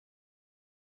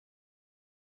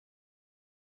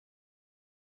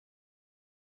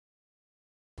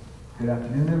Good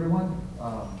afternoon, everyone.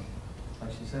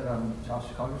 Like she said, I'm Josh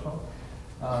Cogerswell.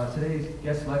 Today's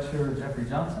guest lecturer, Jeffrey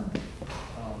Johnson,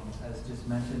 as just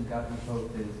mentioned, got both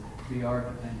his BArch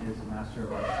and his Master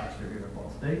of Architecture here at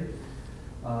Ball State.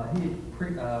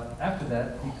 After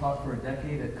that, he taught for a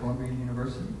decade at Columbia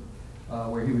University,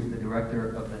 where he was the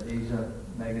director of the Asia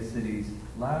Megacities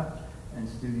Lab and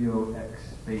Studio X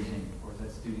Beijing, or is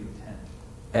that Studio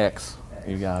 10? X.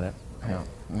 You got it. Okay.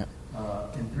 Yeah.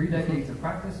 In 3 decades of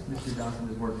practice, Mr. Johnson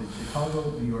has worked in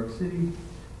Chicago, New York City,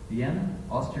 Vienna,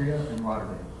 Austria, and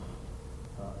Rotterdam,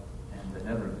 and the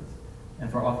Netherlands. And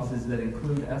for offices that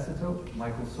include Acetope,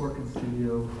 Michael Sorkin's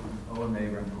studio, and OMA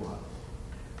Remcoha.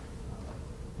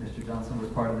 Mr. Johnson was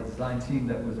part of the design team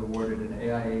that was awarded an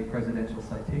AIA Presidential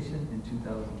Citation in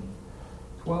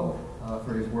 2012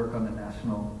 for his work on the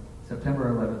National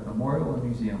September 11th Memorial and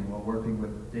Museum while working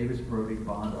with Davis Brody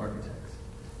Bond Architects.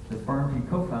 The firm he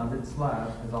co-founded,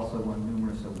 SLAB, has also won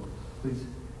numerous awards. Please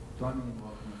join me in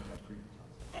welcoming Jeffery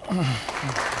Johnson.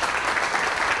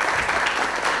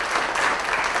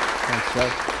 Thanks, Joe.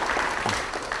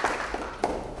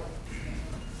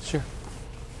 Sure.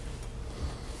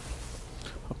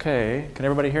 Okay, can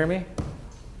everybody hear me?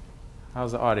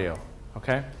 How's the audio?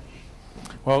 Okay.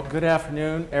 Well, good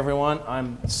afternoon, everyone.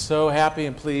 I'm so happy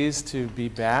and pleased to be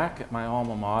back at my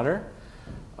alma mater.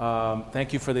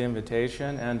 Thank you for the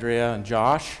invitation, Andrea and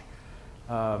Josh.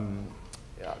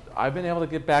 I've been able to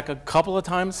get back a couple of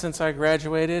times since I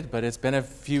graduated, but it's been a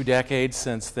few decades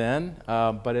since then.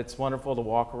 But it's wonderful to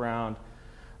walk around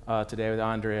today with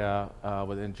Andrea,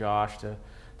 and Josh, to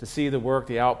see the work,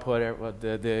 the output,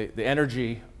 the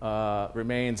energy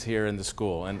remains here in the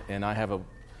school. And I have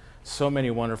so many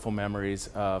wonderful memories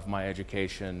of my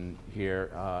education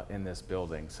here in this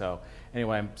building. So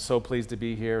anyway, I'm so pleased to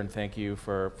be here, and thank you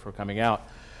for coming out.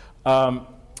 And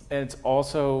it's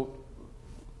also,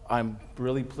 I'm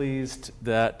really pleased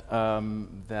that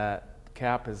that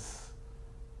CAP is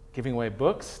giving away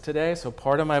books today. So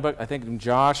part of my book, I think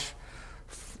Josh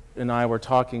and I were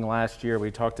talking last year, we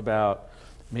talked about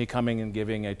me coming and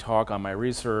giving a talk on my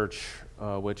research,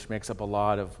 which makes up a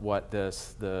lot of what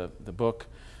the book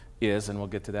is, and we'll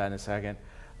get to that in a second.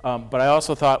 But I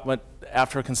also thought,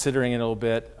 after considering it a little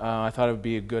bit, I thought it would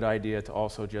be a good idea to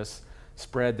also just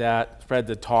spread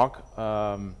the talk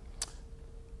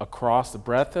across the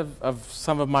breadth of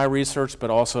some of my research,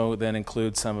 but also then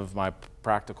include some of my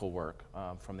practical work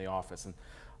from the office. And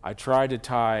I tried to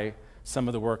tie some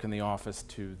of the work in the office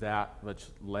to that, which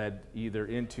led either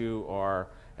into or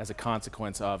as a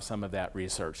consequence of some of that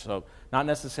research. So not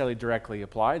necessarily directly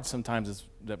applied. Sometimes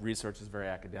the research is very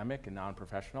academic and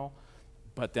non-professional,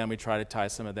 but then we try to tie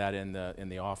some of that in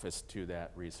the office to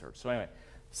that research. So anyway,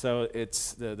 so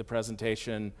it's the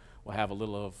presentation will have a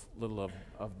little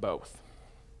of both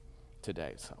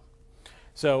today.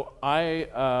 So I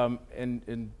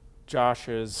in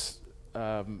Josh's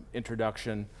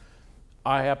introduction,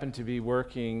 I happen to be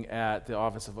working at the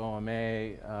Office of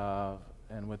OMA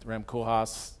and with Rem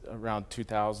Koolhaas around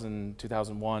 2000,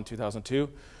 2001, 2002,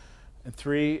 and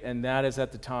 2003, and that is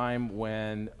at the time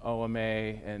when OMA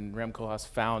and Rem Koolhaas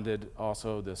founded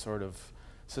also the sort of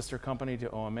sister company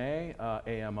to OMA,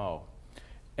 AMO.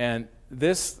 And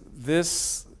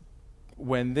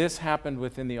when this happened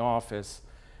within the office,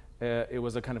 it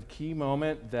was a kind of key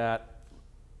moment that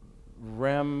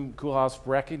Rem Koolhaas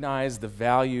recognized the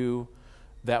value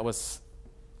that was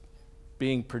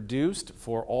being produced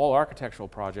for all architectural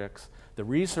projects, the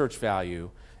research value,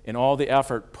 and all the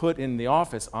effort put in the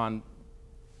office on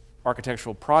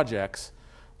architectural projects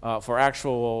for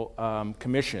actual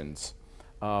commissions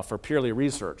for purely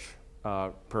research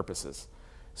purposes.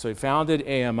 So he founded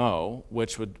AMO,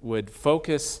 which would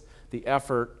focus the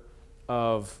effort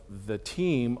of the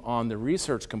team on the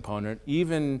research component,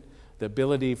 even the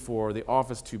ability for the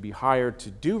office to be hired to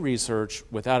do research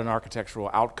without an architectural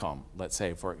outcome, let's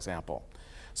say, for example.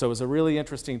 So it was a really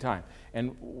interesting time.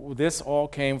 And this all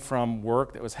came from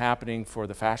work that was happening for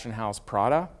the fashion house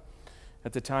Prada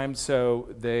at the time. So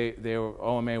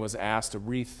OMA was asked to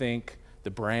rethink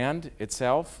the brand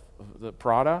itself, the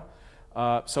Prada.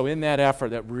 So in that effort,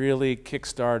 that really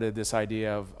kick-started this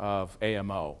idea of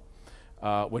AMO,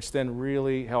 which then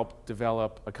really helped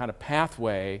develop a kind of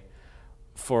pathway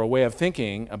for a way of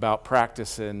thinking about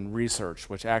practice and research,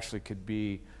 which actually could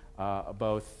be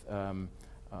both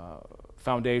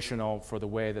foundational for the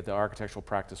way that the architectural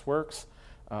practice works,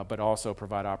 but also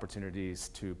provide opportunities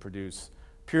to produce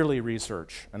purely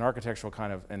research, an architectural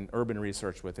kind of, and urban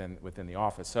research within the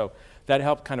office. So that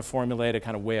helped kind of formulate a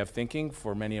kind of way of thinking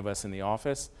for many of us in the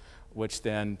office, which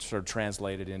then sort of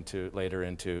translated later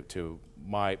into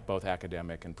my both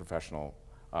academic and professional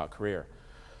career.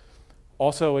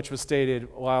 Also, which was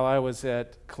stated while I was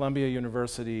at Columbia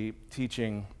University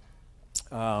teaching,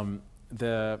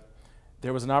 there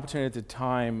was an opportunity at the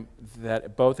time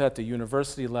that both at the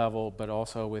university level, but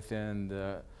also within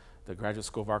the Graduate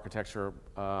School of Architecture,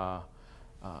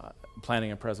 Planning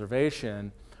and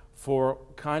Preservation, for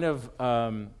kind of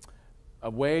a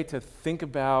way to think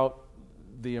about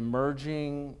the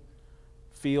emerging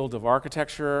field of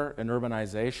architecture and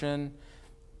urbanization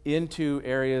into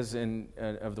areas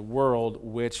of the world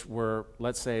which were,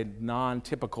 let's say,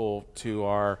 non-typical to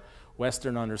our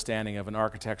Western understanding of an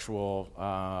architectural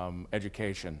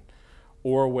education,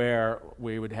 or where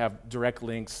we would have direct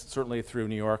links, certainly through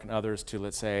New York and others, to,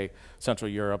 let's say, Central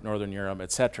Europe, Northern Europe,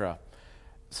 et cetera.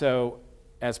 So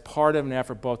as part of an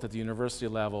effort both at the university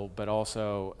level but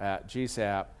also at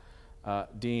GSAP,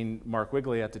 Dean Mark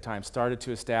Wigley at the time started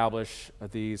to establish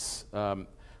these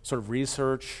sort of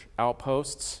research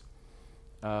outposts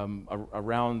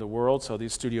around the world. So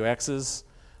these Studio X's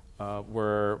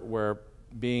were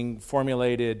being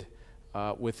formulated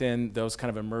within those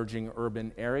kind of emerging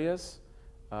urban areas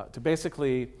to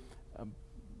basically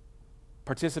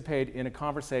participate in a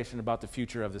conversation about the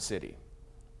future of the city,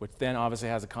 which then obviously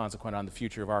has a consequence on the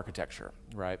future of architecture,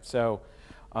 right? So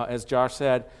as Josh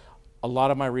said, a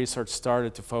lot of my research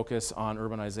started to focus on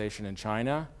urbanization in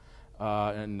China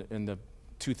in the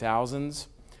 2000s,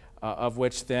 of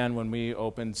which then when we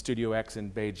opened Studio X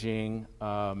in Beijing,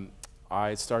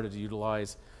 I started to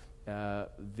utilize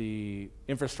the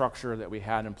infrastructure that we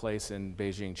had in place in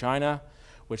Beijing, China,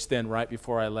 which then right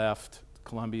before I left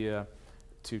Columbia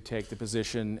to take the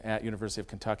position at University of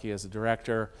Kentucky as a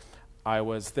director, I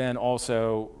was then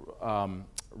also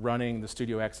running the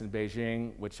Studio X in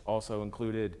Beijing, which also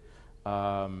included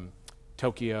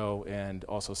Tokyo and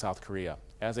also South Korea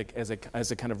as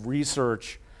a kind of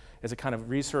research and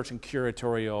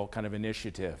curatorial kind of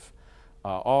initiative,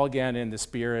 all again in the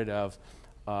spirit of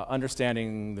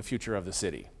understanding the future of the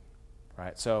city,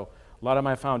 right? So a lot of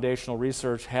my foundational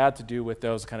research had to do with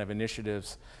those kind of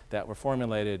initiatives that were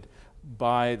formulated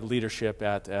by leadership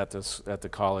at the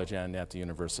college and at the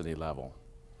university level.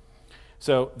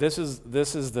 So this is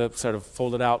the sort of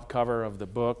folded out cover of the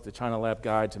book, the China Lab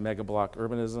Guide to Megablock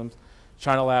Urbanism.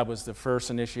 China Lab was the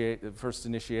first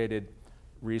initiated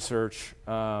research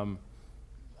lab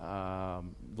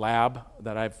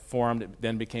that I formed. It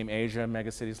then became Asia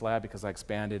Megacities Lab because I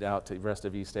expanded out to the rest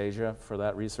of East Asia for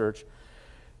that research.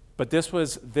 But this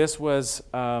was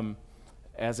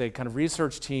as a kind of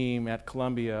research team at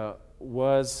Columbia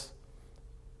was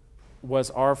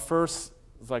our first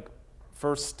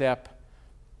step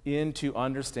into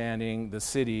understanding the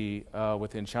city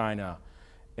within China,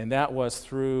 and that was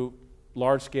through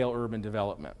large-scale urban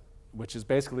development, which is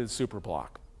basically the super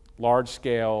block.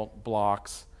 Large-scale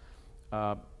blocks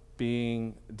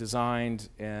being designed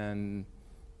and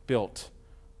built,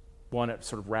 one at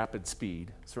sort of rapid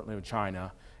speed, certainly with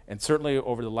China, and certainly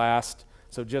over the last,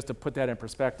 so just to put that in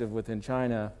perspective within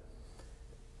China,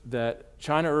 that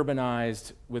China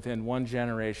urbanized within one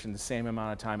generation the same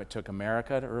amount of time it took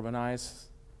America to urbanize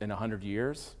in 100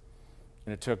 years,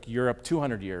 and it took Europe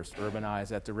 200 years to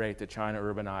urbanize at the rate that China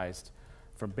urbanized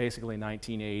from basically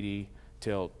 1980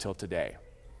 till today,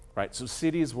 right? So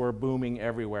cities were booming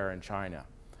everywhere in China.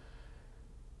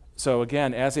 So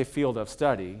again, as a field of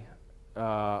study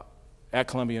at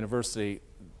Columbia University,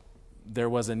 there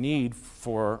was a need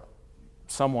for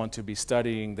someone to be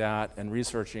studying that and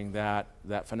researching that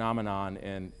phenomenon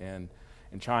in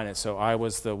China. So I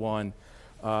was the one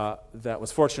that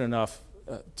was fortunate enough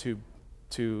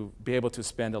to be able to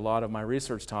spend a lot of my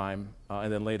research time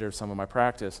and then later some of my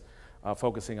practice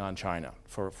focusing on China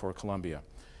for Columbia.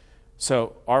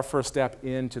 So our first step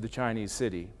into the Chinese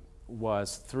city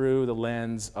was through the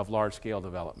lens of large-scale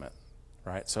development,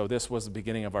 right? So this was the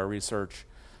beginning of our research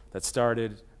that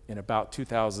started in about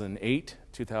 2008,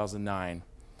 2009.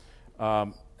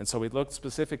 And so we looked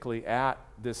specifically at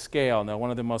this scale. Now, one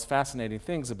of the most fascinating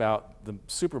things about the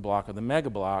superblock or the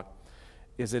megablock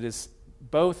is it is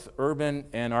both urban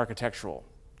and architectural.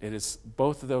 It is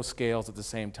both of those scales at the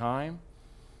same time,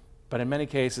 but in many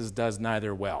cases does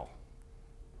neither well,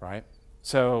 right?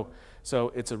 So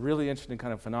it's a really interesting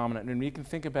kind of phenomenon. And you can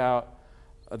think about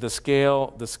the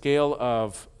scale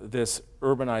of this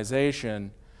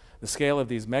urbanization. The scale of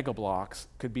these mega blocks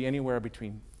could be anywhere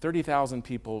between 30,000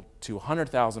 people to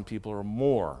 100,000 people or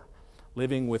more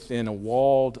living within a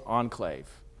walled enclave,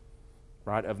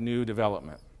 right, of new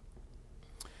development.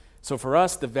 So for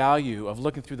us, the value of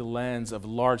looking through the lens of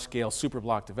large-scale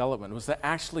superblock development was to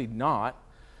actually not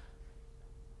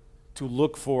to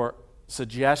look for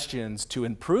suggestions to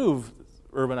improve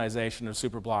urbanization of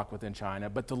superblock within China,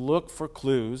 but to look for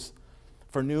clues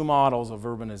for new models of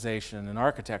urbanization and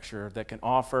architecture that can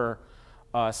offer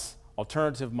us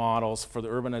alternative models for the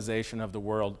urbanization of the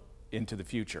world into the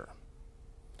future.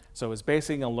 So it's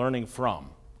basically a learning from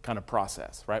kind of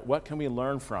process, right? What can we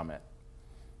learn from it?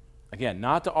 Again,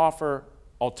 not to offer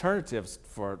alternatives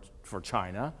for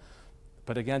China,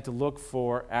 but again, to look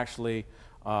for actually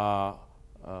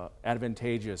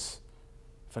advantageous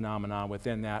phenomena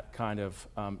within that kind of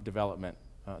development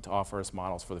to offer us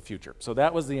models for the future. So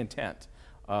that was the intent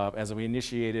as we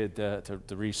initiated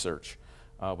the research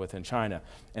within China.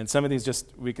 And some of these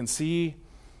we can see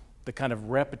the kind of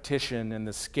repetition and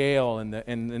the scale and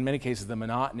in many cases the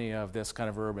monotony of this kind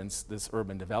of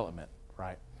urban development,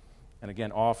 right? And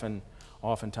again,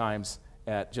 oftentimes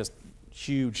at just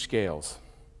huge scales.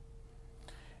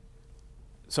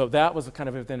 So that was kind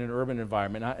of within an urban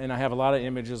environment. And I have a lot of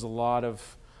images, a lot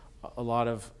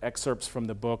of excerpts from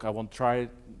the book. I will try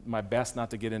my best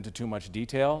not to get into too much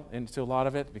detail into a lot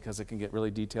of it because it can get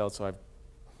really detailed, so I've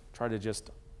tried to just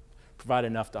provide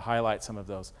enough to highlight some of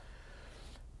those.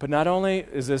 But not only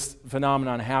is this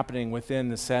phenomenon happening within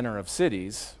the center of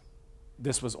cities,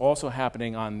 this was also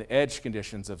happening on the edge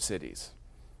conditions of cities,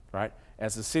 right?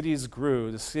 As the cities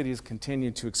grew, the cities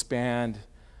continued to expand,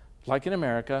 like in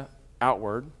America,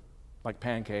 outward, like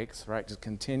pancakes, right? Just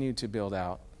continue to build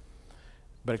out,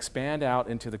 but expand out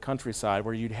into the countryside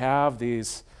where you'd have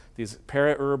these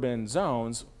peri-urban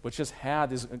zones, which just had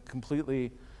these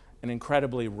completely and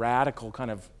incredibly radical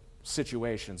kind of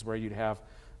situations where you'd have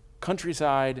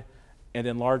countryside and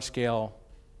then large-scale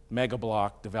mega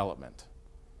block development,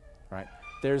 right?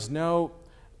 There's no,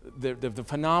 the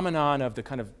phenomenon of the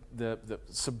kind of the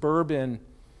suburban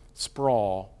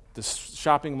sprawl, the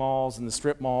shopping malls and the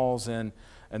strip malls and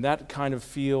that kind of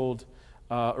field,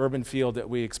 urban field that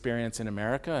we experience in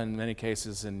America and in many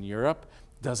cases in Europe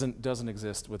doesn't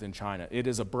exist within China. It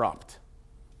is abrupt.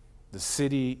 The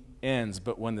city ends,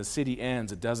 but when the city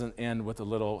ends, it doesn't end with a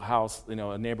little house,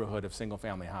 a neighborhood of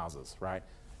single-family houses, right?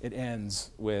 It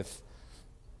ends with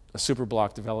a super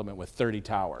block development with 30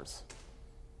 towers,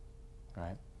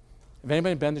 right? Have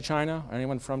anybody been to China?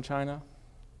 Anyone from China?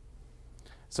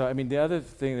 So, I mean, the other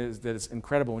thing that is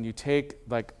incredible, when you take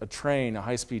like a train, a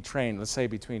high-speed train, let's say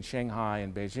between Shanghai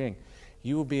and Beijing,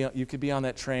 you could be on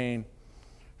that train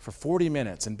for 40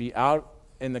 minutes and be out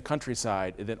in the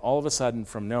countryside, and then all of a sudden,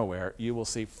 from nowhere, you will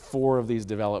see 4 of these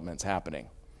developments happening,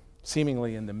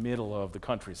 seemingly in the middle of the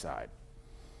countryside,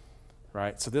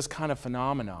 right? So this kind of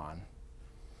phenomenon,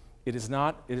 it's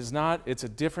a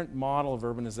different model of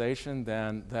urbanization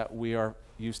than that we are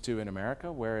used to in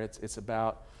America, where it's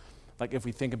about, like if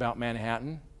we think about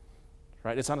Manhattan,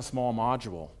 right? It's on a small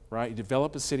module, right? You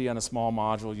develop a city on a small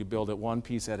module, you build it one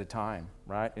piece at a time,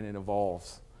 right? And it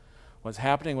evolves. What's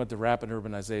happening with the rapid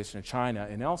urbanization of China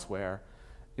and elsewhere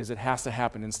is it has to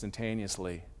happen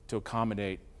instantaneously to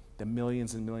accommodate the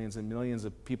millions and millions and millions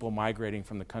of people migrating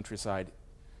from the countryside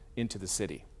into the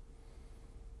city.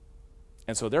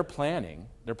 And so their planning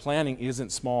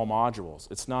isn't small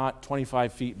modules. It's not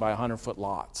 25 feet by 100-foot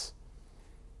lots.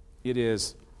 It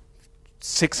is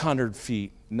 600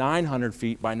 feet, 900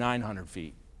 feet by 900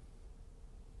 feet,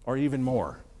 or even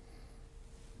more,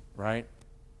 right?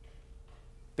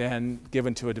 Then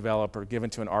given to a developer, given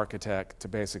to an architect to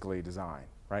basically design,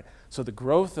 right? So the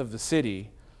growth of the city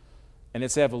and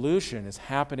its evolution is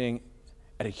happening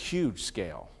at a huge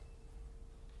scale.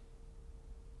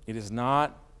 It is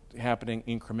not happening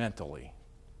incrementally,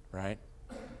 right?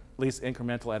 At least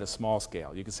incremental at a small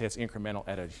scale. You can say it's incremental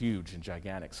at a huge and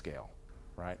gigantic scale,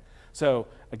 right? So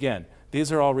again,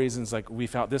 these are all reasons like we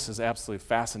found this is absolutely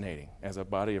fascinating as a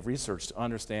body of research to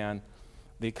understand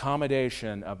the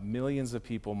accommodation of millions of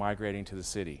people migrating to the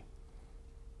city,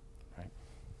 right?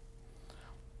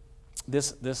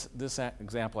 This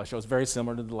example I show is very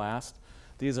similar to the last.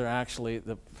 These are actually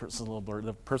the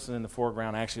person in the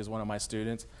foreground actually is one of my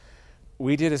students.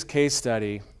 We did a case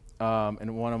study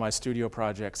in one of my studio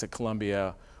projects at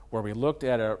Columbia where we looked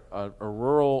at a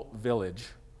rural village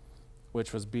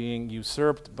which was being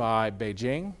usurped by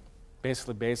Beijing.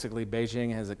 Basically,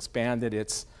 Beijing has expanded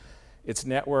its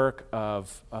network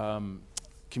of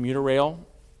commuter rail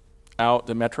out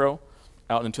the metro,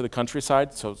 out into the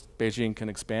countryside, so Beijing can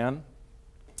expand.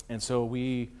 And so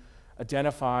we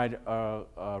identified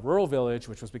a rural village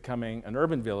which was becoming an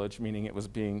urban village, meaning it was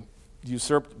being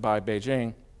usurped by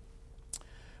Beijing.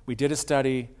 We did a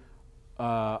study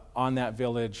on that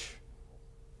village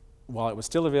while it was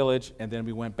still a village, and then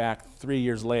we went back 3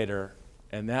 years later,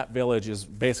 and that village is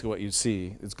basically what you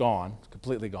see. It's gone, it's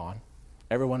completely gone.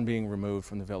 Everyone being removed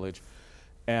from the village,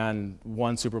 and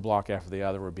one super block after the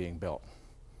other were being built,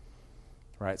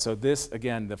 right? So this,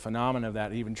 again, the phenomenon of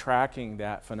that, even tracking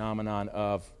that phenomenon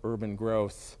of urban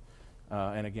growth,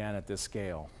 and again at this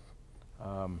scale,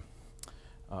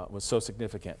 was so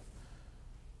significant.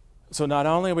 So not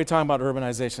only are we talking about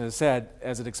urbanization, as I said,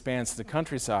 as it expands to the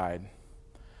countryside,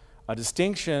 a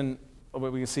distinction,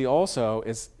 what we can see also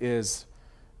is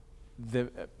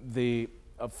the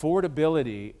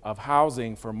affordability of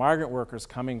housing for migrant workers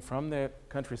coming from the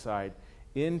countryside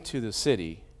into the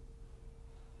city.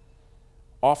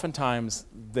 Oftentimes,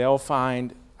 they'll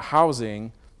find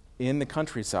housing in the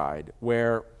countryside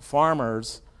where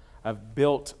farmers have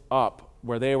built up,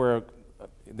 where they were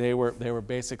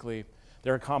basically,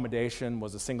 their accommodation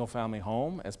was a single-family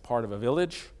home as part of a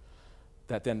village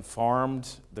that then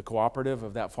farmed the cooperative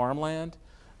of that farmland.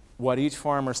 What each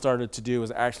farmer started to do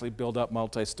was actually build up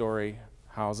multi-story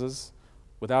houses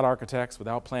without architects,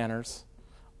 without planners,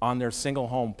 on their single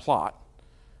home plot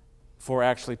for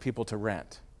actually people to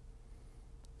rent.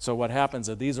 So what happens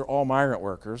is these are all migrant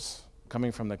workers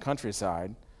coming from the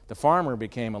countryside. The farmer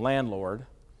became a landlord.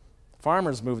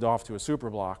 Farmers moved off to a super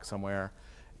block somewhere,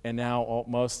 and now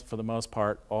for the most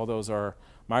part, all those are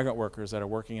migrant workers that are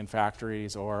working in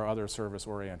factories or other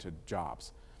service-oriented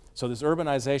jobs. So this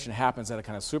urbanization happens at a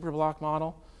kind of super block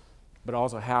model, but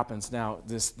also happens now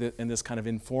in this kind of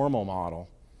informal model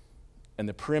in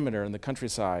the perimeter, in the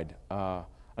countryside.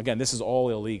 Again, this is all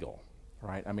illegal,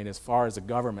 right? I mean, as far as the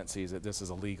government sees it, this is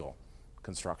illegal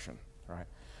construction, right?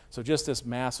 So just this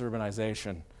mass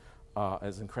urbanization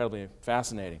is incredibly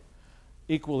fascinating.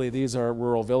 Equally, these are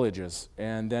rural villages.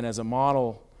 And then as a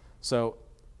model, so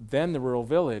then the rural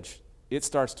village, it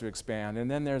starts to expand.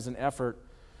 And then there's an effort,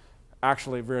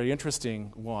 actually a very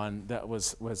interesting one, that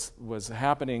was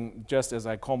happening just as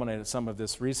I culminated some of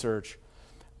this research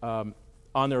on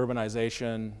the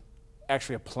urbanization,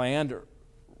 actually a planned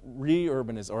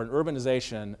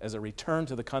urbanization as a return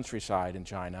to the countryside in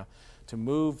China to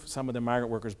move some of the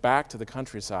migrant workers back to the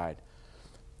countryside,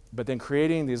 but then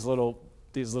creating these little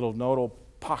nodal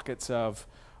pockets of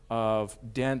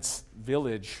dense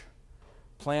village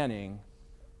planning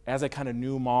as a kind of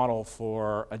new model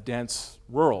for a dense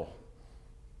rural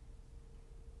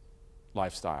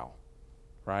lifestyle,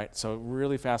 right? So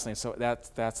really fascinating. So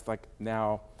that's like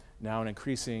now an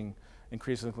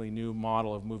increasingly new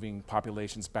model of moving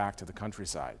populations back to the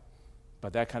countryside.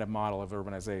 But that kind of model of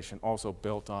urbanization also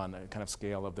built on a kind of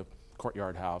scale of the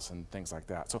courtyard house and things like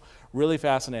that. So really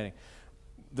fascinating.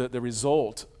 The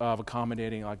result of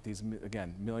accommodating like these,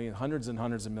 again, hundreds and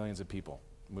hundreds of millions of people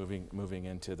moving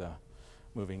into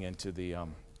the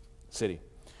city.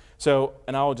 So,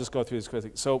 and I'll just go through this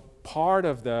quickly. So part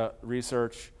of the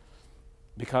research,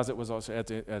 because it was also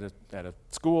at a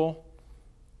school,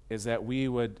 is that we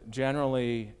would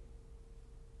generally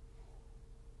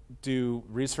do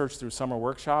research through summer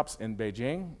workshops in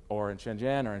Beijing or in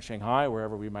Shenzhen or in Shanghai,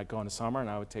 wherever we might go in the summer, and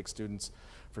I would take students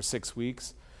for 6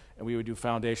 weeks, and we would do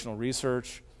foundational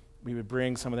research. We would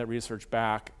bring some of that research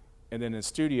back, and then in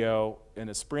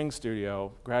a spring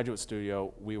studio, graduate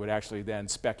studio, we would actually then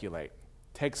speculate.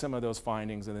 Take some of those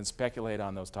findings and then speculate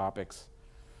on those topics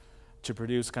to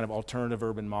produce kind of alternative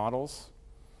urban models.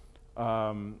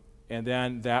 And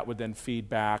then that would then feed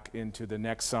back into the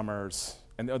next summers,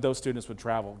 and those students would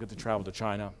get to travel to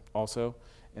China also,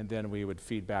 and then we would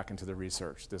feed back into the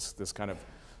research, this kind of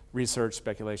research,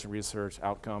 speculation, research,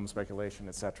 outcome, speculation,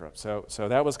 et cetera. So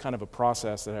that was kind of a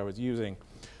process that I was using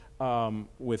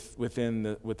within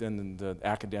the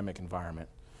academic environment.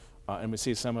 And we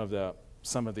see some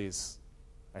of these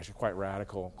actually quite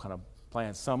radical kind of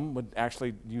plans. Some would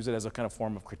actually use it as a kind of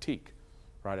form of critique,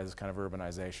 right, as a kind of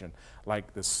urbanization,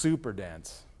 like the super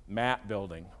dense mat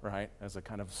building, right, as a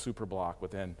kind of super block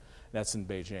that's in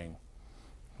Beijing,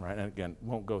 right? And again,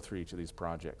 won't go through each of these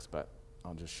projects, but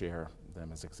I'll just share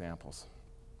them as examples.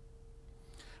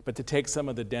 But to take some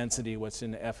of the density, what's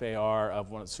in the FAR of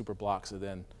one of the super blocks, and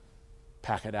then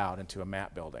pack it out into a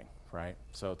mat building, right?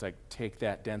 So it's like take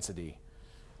that density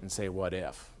and say, what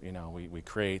if? You know, we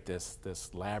create this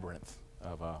labyrinth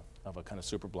of a kind of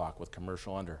super block with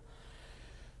commercial under.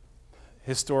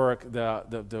 Historic, the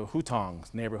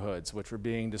Hutong neighborhoods, which were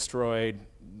being destroyed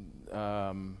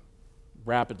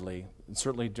rapidly, and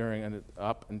certainly during and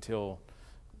up until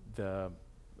the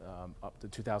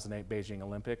 2008 Beijing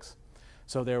Olympics.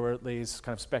 So there were these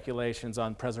kind of speculations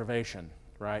on preservation,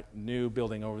 right? New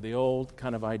building over the old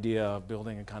kind of idea of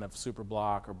building a kind of super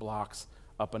block or blocks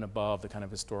up and above the kind of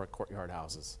historic courtyard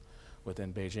houses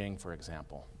within Beijing, for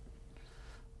example.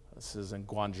 This is in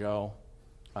Guangzhou,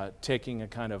 taking a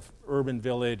kind of urban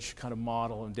village kind of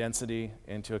model and density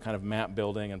into a kind of mat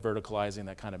building and verticalizing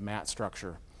that kind of mat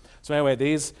structure. So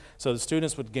anyway, so the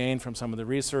students would gain from some of the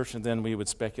research, and then we would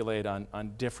speculate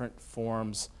on different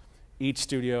forms. Each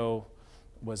studio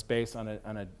was based on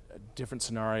a different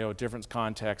scenario, different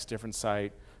context, different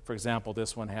site. For example,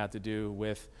 this one had to do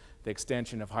with the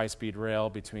extension of high-speed rail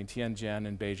between Tianjin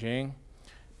and Beijing.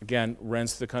 Again,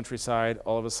 runs to the countryside.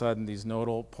 All of a sudden, these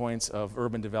nodal points of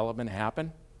urban development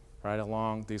happen, right,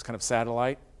 along these kind of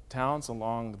satellite towns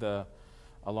along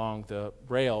the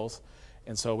rails.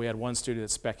 And so we had one studio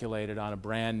that speculated on a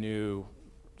brand new,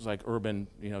 like urban,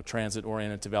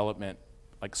 transit-oriented development,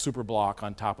 like super block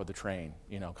on top of the train,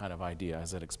 kind of idea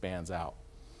as it expands out.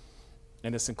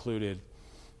 And this included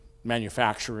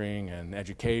manufacturing and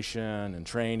education and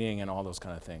training and all those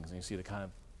kind of things. And you see the kind of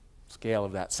scale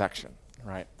of that section,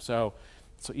 right? So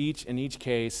in each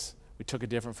case, we took a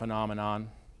different phenomenon.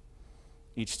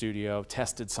 Each studio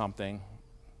tested something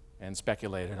and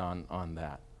speculated on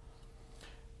that.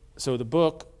 So the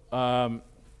book, again,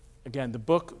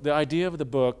 the idea of the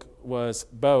book was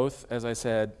both, as I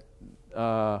said,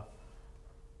 to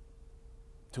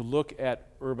look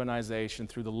at urbanization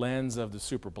through the lens of the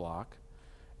superblock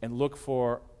and look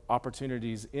for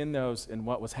opportunities in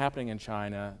what was happening in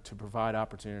China to provide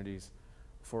opportunities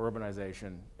for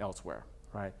urbanization elsewhere,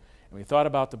 right? And we thought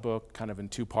about the book kind of in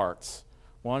two parts.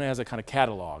 One as a kind of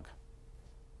catalog,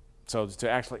 so to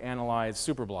actually analyze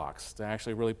superblocks, to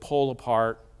actually really pull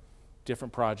apart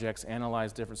different projects,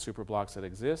 analyze different superblocks that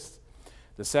exist.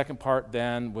 The second part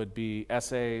then would be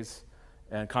essays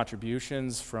and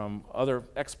contributions from other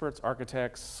experts,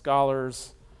 architects,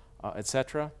 scholars,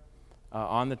 etc.,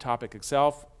 on the topic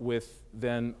itself, with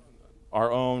then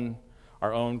our own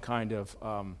kind of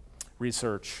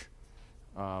research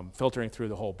filtering through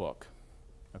the whole book.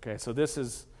 Okay, so this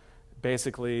is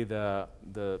basically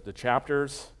the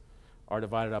chapters are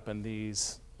divided up in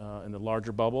these in the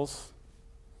larger bubbles.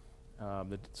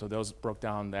 So those broke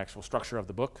down the actual structure of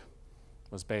the book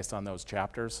was based on those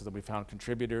chapters. So that we found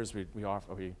contributors.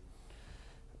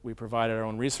 We provided our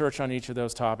own research on each of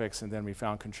those topics, and then we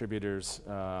found contributors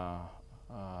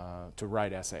to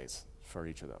write essays for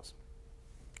each of those,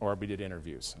 or we did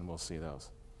interviews, and we'll see those.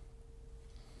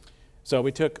 So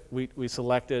we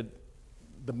selected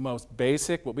the most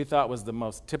basic, what we thought was the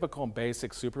most typical and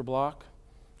basic superblock,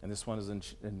 and this one is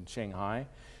in Shanghai,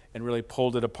 and really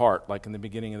pulled it apart, like in the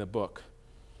beginning of the book,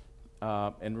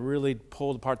 and really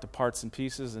pulled apart the parts and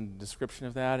pieces and description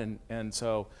of that, and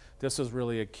so this was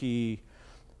really a key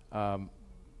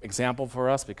example for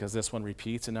us because this one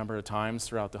repeats a number of times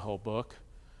throughout the whole book.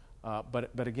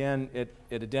 But again, it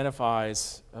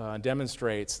identifies,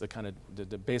 demonstrates the kind of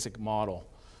the basic model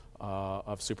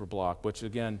of superblock, which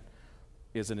again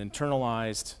is an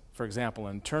internalized, for example,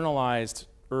 internalized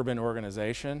urban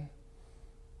organization.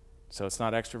 So it's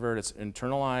not extrovert, it's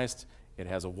internalized. It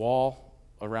has a wall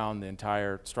around the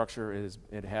entire structure.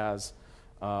 It has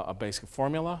a basic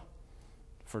formula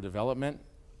for development.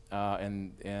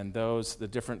 And the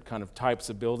different kind of types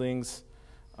of buildings,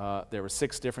 there were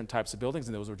 6 different types of buildings,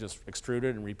 and those were just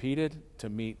extruded and repeated to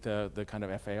meet the kind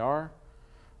of FAR.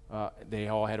 They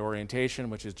all had orientation,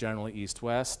 which is generally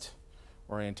east-west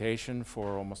orientation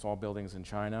for almost all buildings in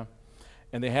China.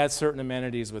 And they had certain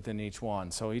amenities within each one.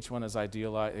 So each one is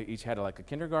idealized, each had like a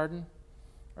kindergarten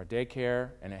or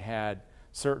daycare, and it had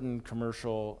certain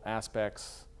commercial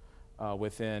aspects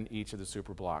within each of the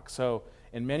superblocks. So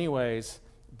in many ways,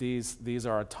 these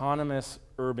are autonomous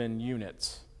urban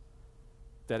units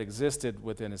that existed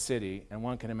within a city, and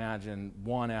one can imagine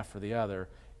one after the other.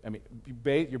 I mean,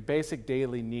 your basic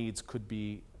daily needs could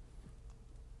be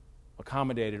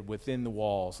accommodated within the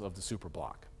walls of the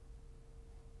superblock,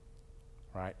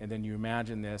 right? And then you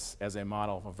imagine this as a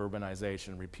model of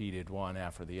urbanization repeated one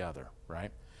after the other, right?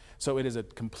 So it is a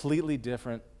completely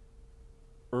different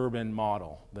urban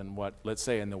model than what, let's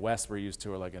say, in the West we're used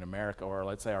to, or like in America, or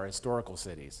let's say our historical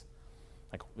cities.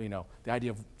 Like, the idea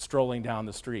of strolling down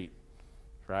the street,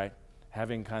 right?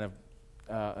 Having kind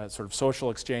of sort of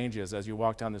social exchanges as you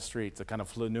walk down the streets, the kind of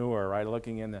flaneur, right?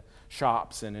 Looking in the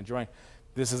shops and enjoying.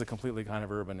 This is a completely kind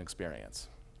of urban experience,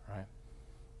 right?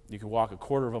 You can walk a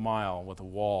quarter of a mile with a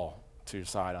wall to your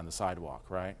side on the sidewalk,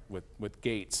 right? With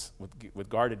gates, with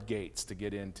guarded gates to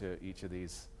get into each of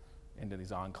these, into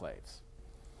these enclaves.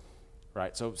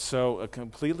 Right, so a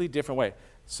completely different way.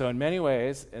 So in many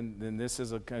ways, and then this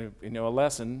is a kind of a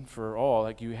lesson for all.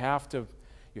 Like you have to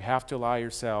allow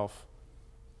yourself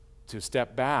to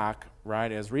step back,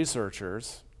 right, as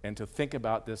researchers, and to think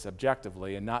about this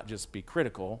objectively, and not just be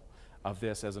critical of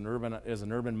this as an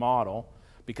urban model,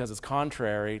 because it's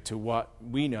contrary to what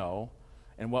we know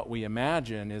and what we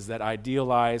imagine is that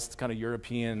idealized kind of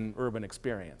European urban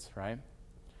experience, right?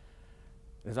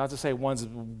 It's not to say one's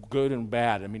good and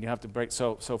bad. I mean, you have to break.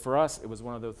 So for us, it was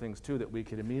one of those things, too, that we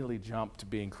could immediately jump to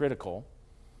being critical.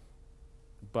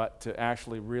 But to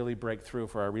actually really break through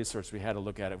for our research, we had to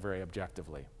look at it very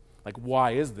objectively. Like,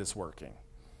 why is this working?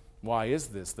 Why is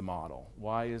this the model?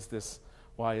 Why is this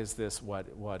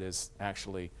what is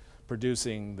actually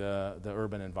producing the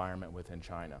urban environment within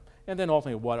China? And then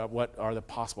ultimately, what are the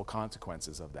possible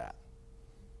consequences of that?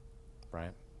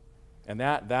 Right? And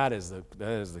that is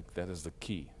the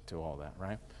key to all that,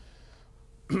 right?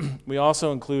 We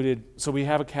also included, so we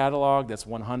have a catalog that's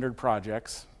 100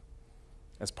 projects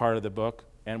as part of the book,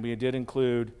 and we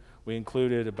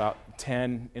included about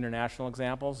 10 international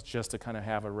examples just to kind of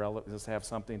have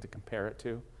something to compare it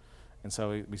to. And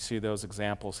so we see those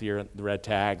examples here, the red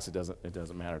tags. It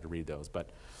doesn't matter to read those,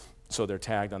 but so they're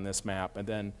tagged on this map. And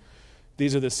then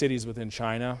these are the cities within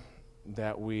China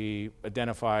that we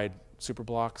identified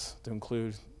superblocks to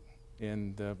include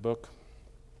in the book.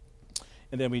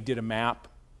 And then we did a map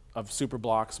of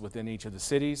superblocks within each of the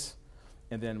cities,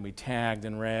 and then we tagged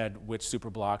in red which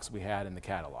superblocks we had in the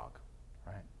catalog,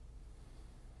 right?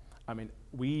 I mean,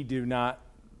 we do not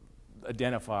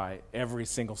identify every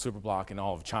single superblock in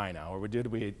all of China, or did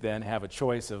we then have a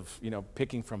choice of,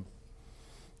 picking from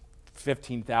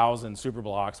 15,000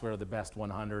 superblocks, what are the best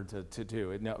 100 to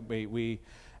do? No, we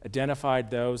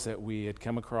identified those that we had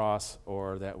come across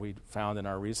or that we found in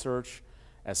our research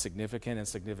as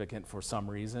significant for some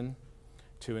reason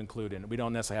to include in it. We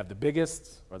don't necessarily have the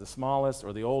biggest or the smallest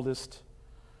or the oldest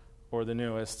or the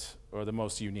newest or the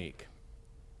most unique,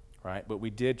 right? But we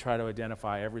did try to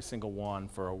identify every single one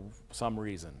for some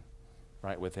reason,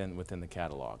 right, within the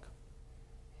catalog,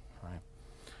 right?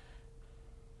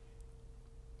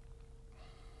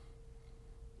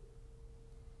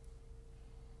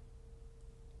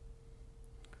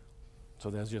 So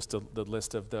there's just the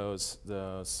list of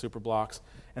the super blocks.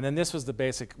 And then this was the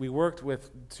basic. We worked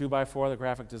with 2x4, the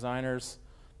graphic designers,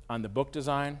 on the book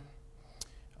design.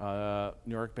 New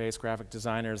York-based graphic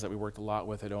designers that we worked a lot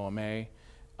with at OMA.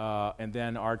 And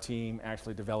then our team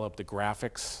actually developed the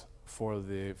graphics for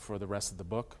the rest of the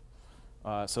book.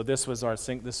 So this was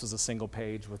a single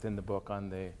page within the book on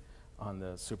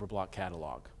the super block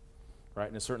catalog, right?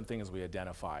 And there's certain things we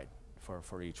identified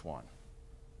for each one.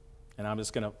 And I'm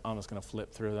just gonna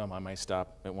flip through them. I might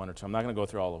stop at one or two. I'm not gonna go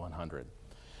through all the 100.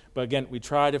 But again, we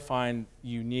try to find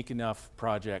unique enough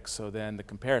projects so then the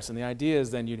comparison. The idea is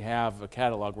then you'd have a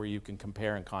catalog where you can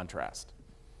compare and contrast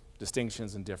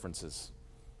distinctions and differences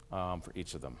for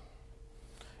each of them.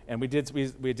 And we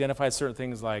identified certain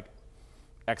things like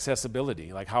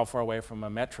accessibility, like how far away from a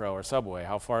metro or subway,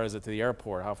 how far is it to the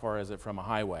airport, how far is it from a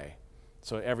highway.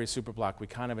 So every superblock, we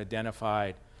kind of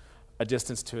identified a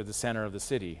distance to the center of the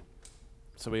city.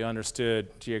 So we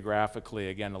understood geographically,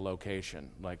 again, the location,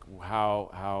 like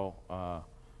how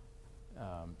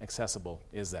accessible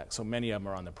is that. So many of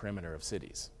them are on the perimeter of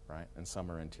cities, right? And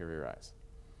some are interiorized.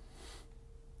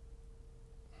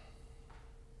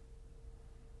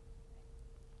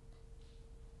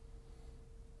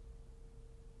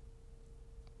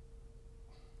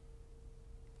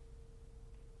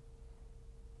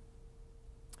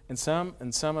 In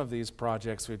some of these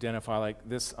projects, we identify, like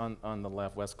this on the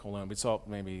left, West Kowloon. We saw,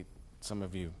 maybe some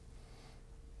of you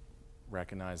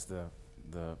recognize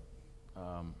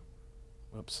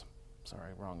whoops,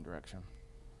 sorry, wrong direction.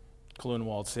 Kowloon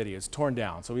Walled City is torn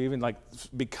down. So even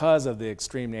because of the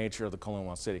extreme nature of the Kowloon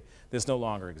Walled City, this no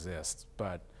longer exists,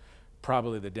 but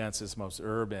probably the densest, most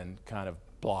urban kind of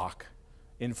block,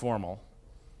 informal,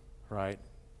 right?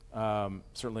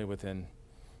 Certainly within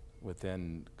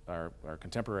our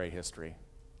contemporary history,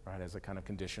 right, as a kind of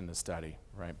condition to study,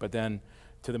 right? But then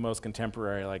to the most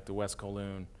contemporary, like the West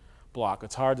Kowloon block,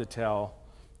 it's hard to tell.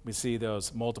 We see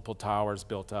those multiple towers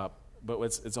built up, but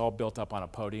it's all built up on a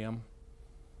podium.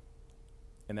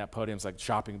 And that podium's like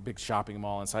big shopping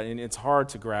mall inside. And it's hard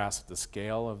to grasp the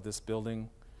scale of this building.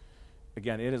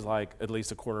 Again, it is like at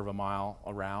least a quarter of a mile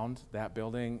around that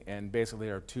building, and basically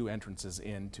there are two entrances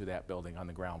into that building on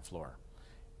the ground floor.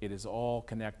 It is all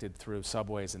connected through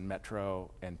subways and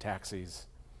metro and taxis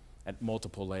at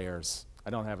multiple layers. I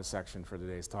don't have a section for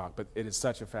today's talk, but it is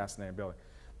such a fascinating building.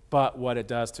 But what it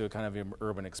does to a kind of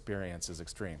urban experience is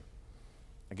extreme.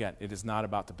 Again, it is not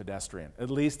about the pedestrian,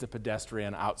 at least the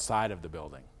pedestrian outside of the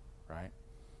building, right?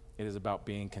 It is about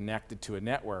being connected to a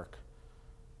network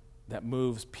that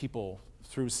moves people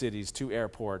through cities, to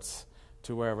airports,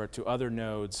 to wherever, to other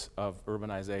nodes of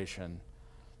urbanization,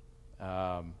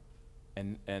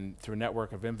 and through a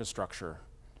network of infrastructure,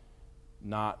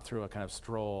 not through a kind of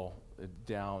stroll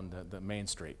down the main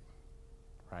street,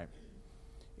 right?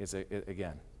 It's a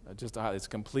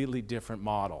completely different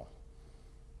model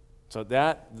So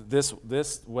this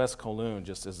West Kowloon,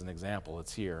 just as an example,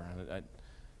 it's here. And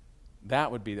that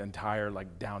would be the entire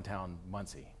like downtown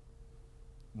Muncie.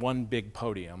 One big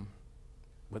podium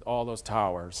with all those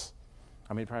towers.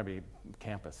 I mean, probably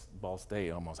campus, Ball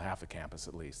State, almost half a campus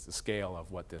at least, the scale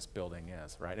of what this building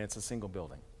is, right? And it's a single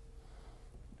building,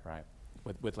 right?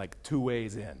 With like 2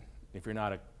 ways in, if you're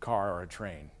not a car or a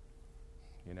train,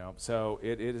 you know? So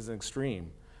it is an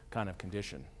extreme kind of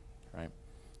condition, right?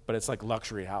 But it's like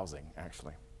luxury housing,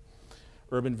 actually.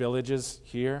 Urban villages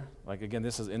here, like again,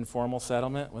 this is informal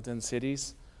settlement within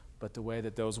cities, but the way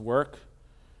that those work,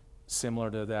 similar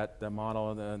to the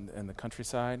model in the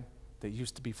countryside, that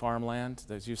used to be farmland,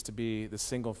 that used to be the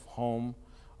single home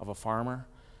of a farmer.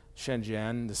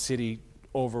 Shenzhen, the city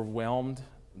overwhelmed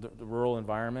the rural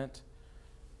environment.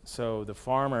 So the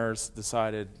farmers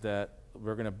decided that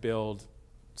we're going to build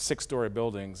 6-story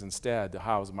buildings instead to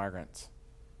house migrants,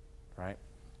 right?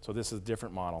 So this is a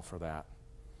different model for that.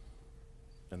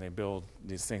 And they build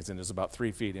these things, and there's about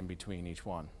 3 feet in between each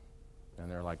one.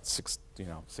 And they're like 6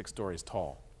 stories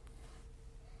tall.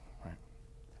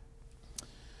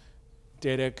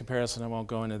 Data comparison, I won't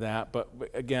go into that, but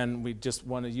again, we just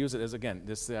want to use it as, again,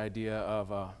 this is the idea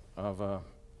of a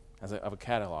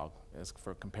catalog, as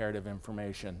for comparative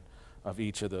information of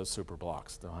each of those super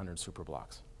blocks, the 100 super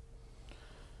blocks.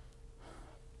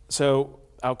 So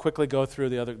I'll quickly go through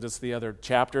the other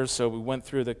chapters. So we went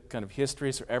through the kind of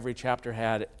history, so every chapter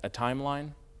had a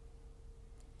timeline.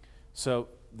 So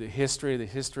the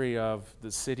history of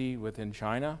the city within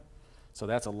China, so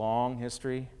that's a long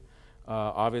history.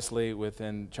 Obviously,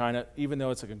 within China, even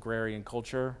though it's an agrarian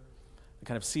culture, the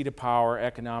kind of seat of power,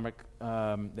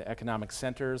 the economic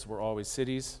centers were always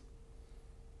cities.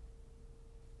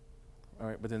 All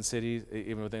right, within cities,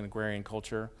 even within agrarian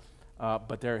culture,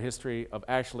 but their history of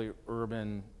actually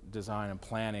urban design and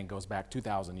planning goes back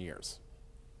 2,000 years,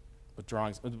 with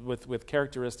drawings, with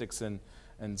characteristics and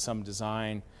some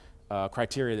design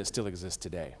criteria that still exist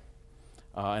today.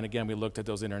 And again, we looked at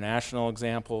those international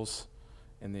examples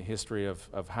in the history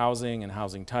of housing and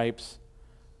housing types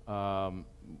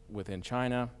within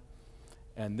China.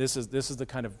 And this is the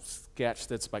kind of sketch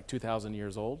that's like 2,000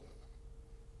 years old,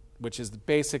 which is the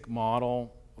basic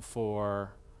model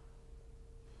for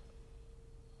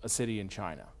a city in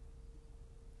China,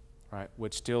 right?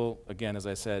 Which still, again, as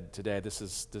I said today, this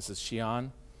is Xi'an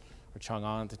or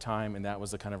Chang'an at the time, and that was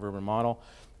the kind of urban model.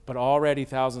 But already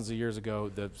thousands of years ago,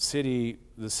 the city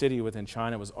within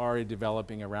China was already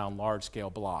developing around large-scale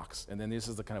blocks. And then this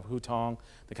is the kind of hutong,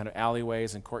 the kind of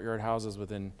alleyways and courtyard houses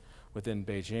within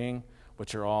Beijing,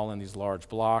 which are all in these large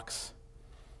blocks.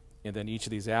 And then each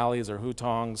of these alleys or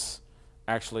hutongs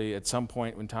actually at some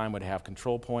point in time would have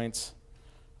control points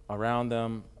around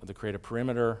them to create a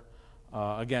perimeter.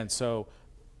 Again, so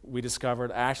we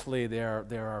discovered actually there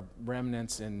are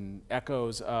remnants and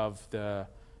echoes of the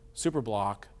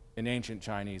superblock in ancient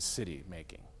Chinese city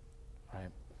making, right,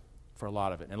 for a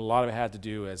lot of it. And a lot of it had to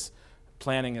do as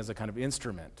planning as a kind of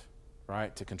instrument,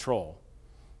 right, to control,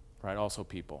 right, also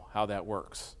people, how that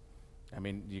works. I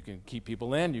mean, you can keep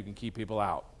people in, you can keep people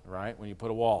out, right, when you put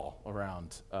a wall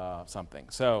around something.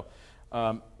 So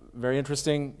very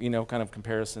interesting, kind of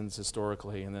comparisons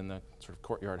historically, and then the sort of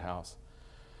courtyard house.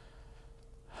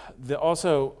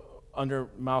 Also, under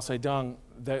Mao Zedong,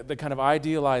 the kind of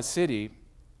idealized city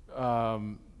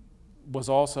was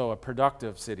also a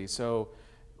productive city. So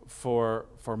for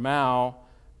Mao,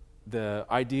 the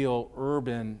ideal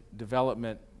urban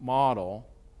development model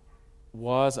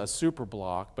was a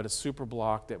superblock, but a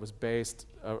superblock that was based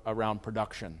around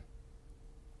production.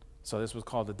 So this was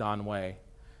called the Danwei.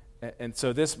 And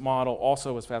so this model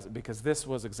also was fascinating because this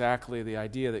was exactly the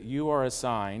idea that you are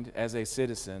assigned as a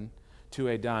citizen to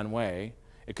a Danwei.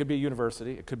 It could be a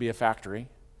university, it could be a factory,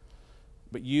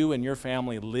 but you and your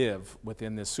family live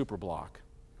within this superblock.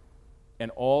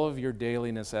 And all of your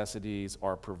daily necessities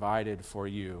are provided for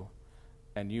you,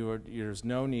 and there's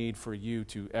no need for you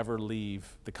to ever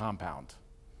leave the compound.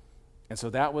 And so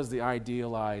that was the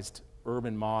idealized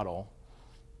urban model,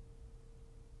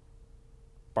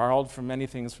 borrowed from many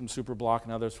things from superblock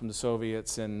and others from the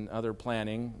Soviets and other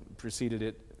planning, preceded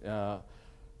it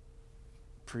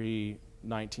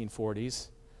pre-1940s,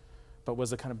 but was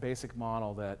the kind of basic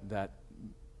model that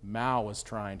Mao was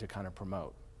trying to kind of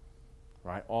promote,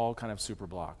 right? All kind of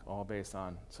superblock, all based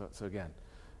on, so again,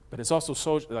 but it's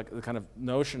also like the kind of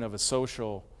notion of a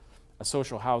social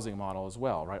housing model as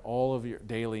well, right? All of your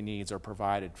daily needs are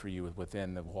provided for you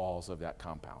within the walls of that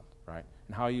compound, right?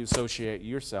 And how you associate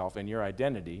yourself and your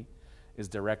identity is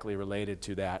directly related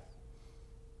to that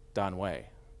Danwei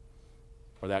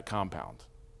or that compound.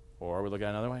 Or we look at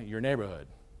another way, your neighborhood,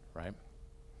 right?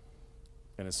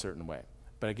 in a certain way.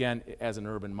 But again, as an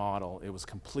urban model, it was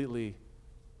completely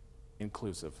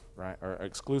inclusive, right? Or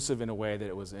exclusive in a way that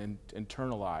it was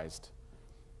internalized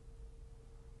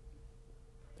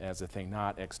as a thing,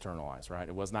 not externalized, right?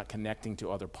 It was not connecting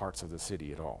to other parts of the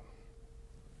city at all.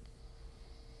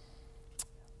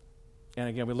 And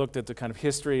again, we looked at the kind of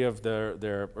history of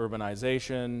their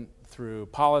urbanization through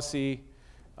policy.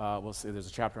 We'll see there's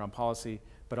a chapter on policy,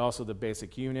 but also the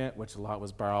basic unit, which a lot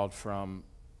was borrowed from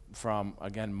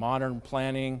again, modern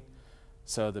planning.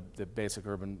 So the basic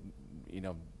urban,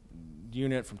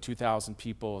 unit from 2,000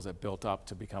 people as it built up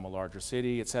to become a larger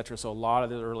city, et cetera. So a lot of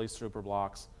the early super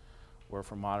blocks were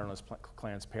from modernist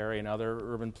Clarence Perry and other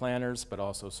urban planners, but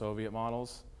also Soviet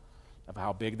models of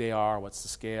how big they are, what's the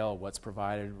scale, what's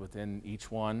provided within each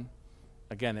one.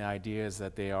 Again, the idea is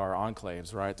that they are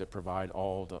enclaves, right, that provide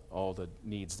all the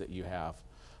needs that you have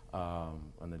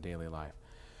in the daily life.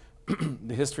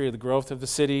 The history of the growth of the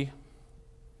city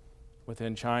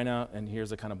within China, and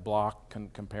here's a kind of block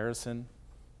comparison,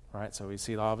 right? So we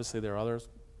see obviously there are others,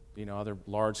 other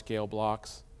large-scale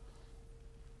blocks.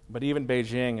 But even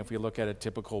Beijing, if we look at a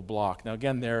typical block, now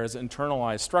again, there is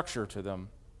internalized structure to them,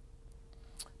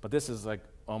 but this is like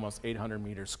almost 800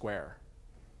 meters square.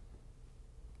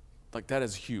 Like that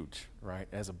is huge, right,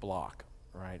 as a block,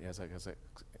 right, as a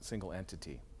single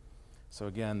entity. So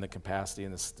again, the capacity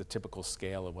and the typical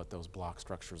scale of what those block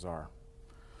structures are.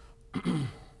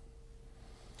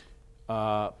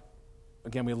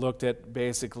 Again, we looked at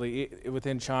basically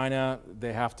within China,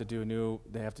 they have to do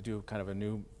kind of a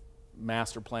new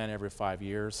master plan every 5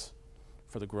 years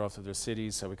for the growth of their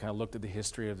cities. So we kind of looked at the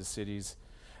history of the cities.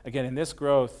 Again, in this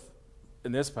growth,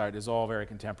 in this part, is all very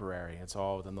contemporary. It's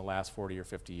all within the last 40 or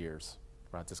 50 years,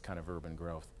 right? This kind of urban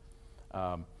growth.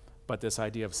 But this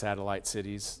idea of satellite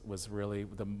cities was really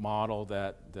the model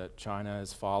that China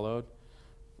has followed.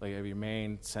 Like you have your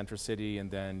main center city, and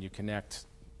then you connect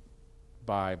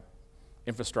by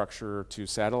infrastructure to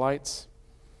satellites.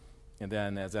 And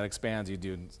then as that expands, you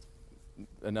do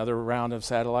another round of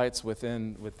satellites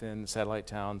within satellite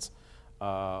towns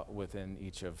within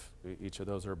each of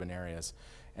those urban areas.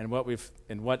 And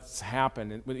what's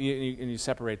happened, and you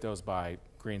separate those by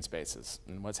green spaces.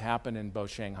 And what's happened in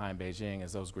both Shanghai and Beijing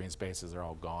is those green spaces are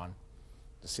all gone.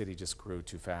 The city just grew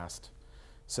too fast.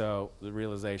 So the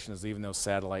realization is even those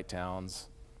satellite towns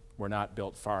were not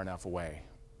built far enough away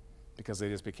because they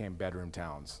just became bedroom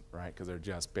towns, right? Because they're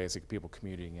just basic people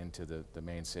commuting into the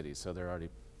main cities. So they're already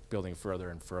building further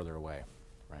and further away,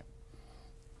 right?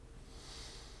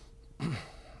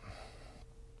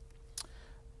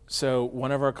 So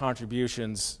one of our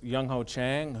contributions, Young Ho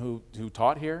Chang, who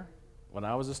taught here when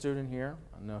I was a student here,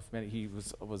 I don't know if many, he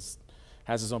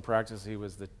has his own practice. He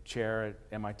was the chair at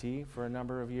MIT for a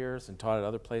number of years and taught at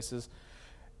other places.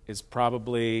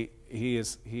 He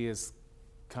is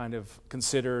kind of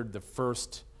considered the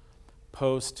first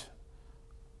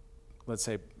let's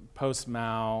say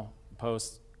post-Mao,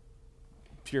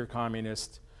 post-pure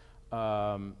communist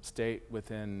state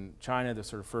within China, the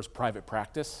sort of first private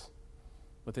practice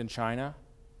within China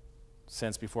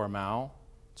since before Mao.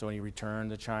 So when he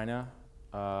returned to China,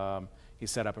 he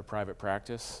set up a private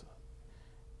practice.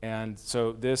 And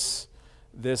so this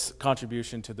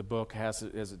contribution to the book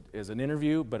is an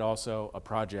interview, but also a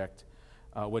project,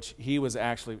 which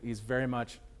he's very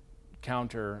much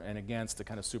counter and against the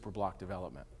kind of super block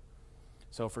development.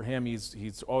 So for him,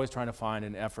 he's always trying to find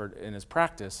an effort in his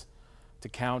practice to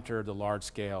counter the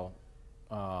large-scale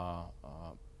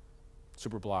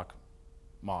super block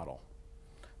model.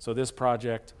 So this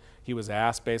project, he was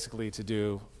asked basically to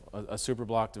do a super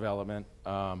block development,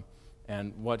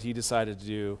 and what he decided to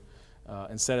do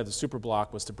instead of the super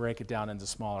block was to break it down into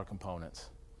smaller components,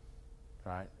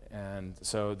 right? And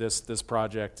so this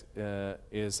project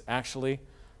is actually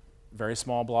very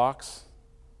small blocks,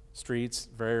 streets,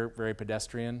 very, very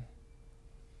pedestrian,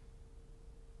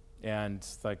 and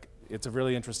like it's a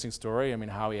really interesting story. I mean,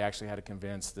 how he actually had to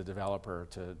convince the developer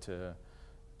to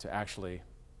actually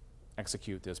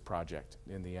execute this project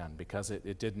in the end, because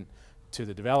it didn't, to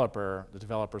the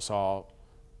developer saw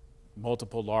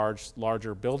multiple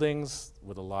larger buildings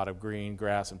with a lot of green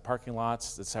grass and parking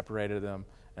lots that separated them,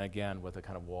 and again with a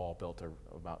kind of wall built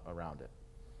around it,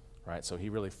 right? So he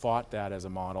really fought that as a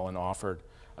model and offered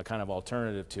a kind of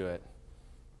alternative to it,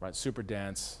 right? Super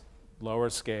dense, lower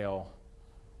scale,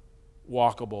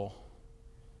 walkable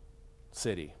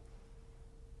city.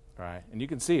 Right, and you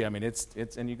can see, I mean, it's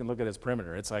and you can look at its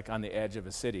perimeter. It's like on the edge of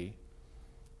a city,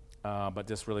 but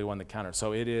just really one to counter.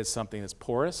 So it is something that's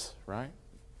porous, right?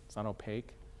 It's not opaque.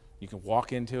 You can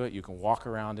walk into it, you can walk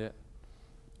around it,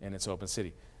 and it's open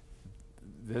city.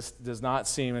 this does not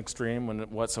seem extreme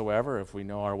whatsoever if we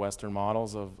know our Western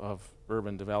models of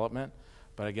urban development.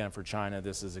 But again, for China,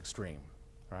 this is extreme,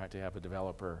 right? To have a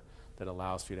developer that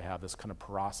allows for you to have this kind of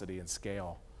porosity and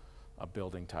scale of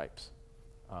building types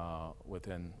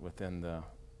within the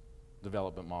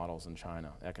development models in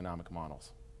China, economic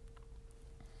models.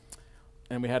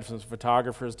 And we had some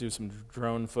photographers do some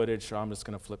drone footage, so I'm just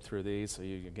going to flip through these so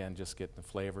you, again, just get the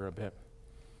flavor a bit.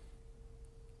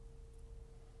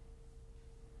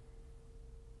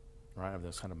 Right, of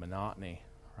this kind of monotony,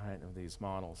 right, of these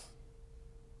models.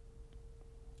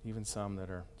 Even some that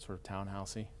are sort of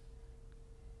townhousey.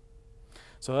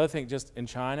 So the other thing, just in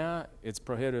China, it's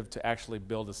prohibitive to actually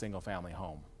build a single-family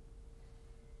home.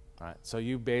 Right, so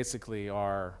you basically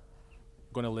are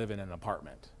going to live in an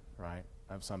apartment, right,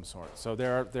 of some sort. So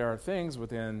there are things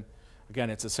within, again,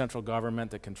 it's a central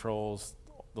government that controls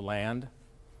the land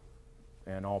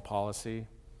and all policy.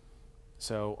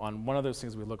 So on one of those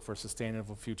things we look for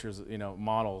sustainable futures,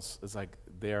 models, is like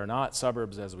they are not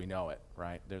suburbs as we know it,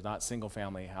 right? They're not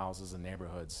single-family houses and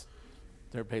neighborhoods.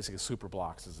 They're basically super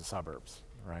blocks as the suburbs,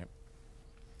 right?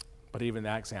 But even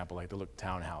that example, like they look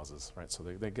townhouses, right? So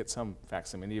they get some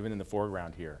facts. I mean, even in the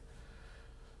foreground here,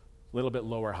 a little bit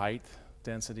lower height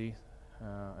density,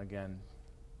 again.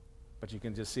 But you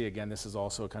can just see, again, this is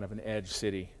also kind of an edge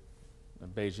city,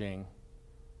 Beijing.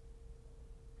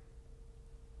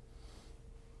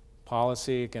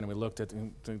 Policy, again, we looked at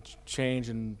the change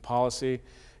in policy.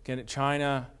 Again,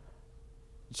 China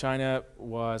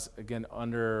was, again,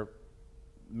 under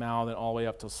Mao then all the way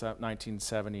up till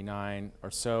 1979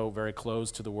 or so, very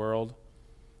closed to the world.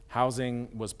 Housing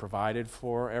was provided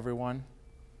for everyone,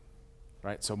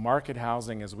 right? So market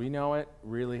housing as we know it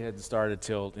really had started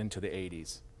till into the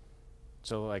 80s.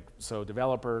 So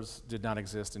developers did not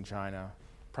exist in China.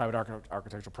 Private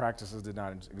architectural practices did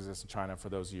not exist in China for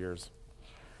those years.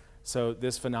 So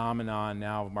this phenomenon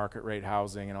now of market rate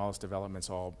housing and all this development's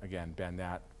all, again, been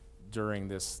that during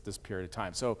this period of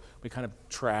time. So we kind of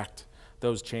tracked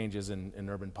those changes in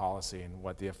urban policy and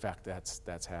what the effect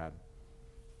that's had.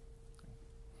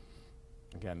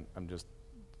 Again, I'm just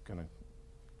going to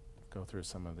go through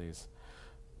some of these.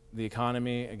 The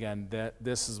economy, again,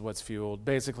 this is what's fueled.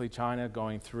 Basically, China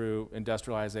going through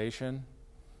industrialization,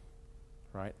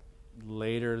 right?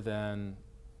 Later than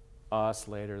us,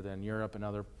 later than Europe and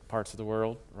other parts of the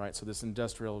world, right? So this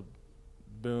industrial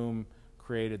boom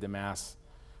created the mass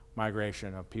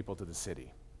migration of people to the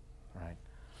city, right?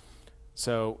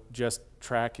 So just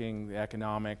tracking the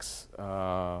economics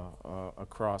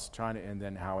across China and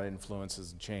then how it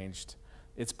influences and changed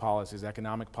its policies,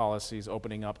 economic policies,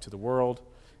 opening up to the world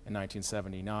in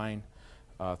 1979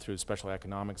 through special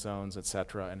economic zones, et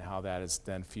cetera, and how that is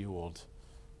then fueled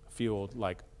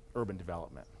like urban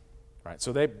development. Right,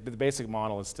 so the basic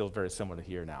model is still very similar to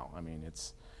here now. I mean,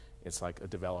 it's like a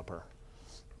developer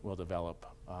will develop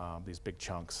these big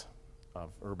chunks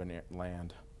of urban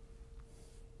land.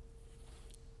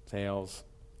 Sales,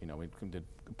 we did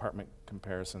apartment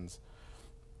comparisons.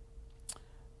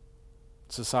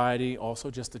 Society,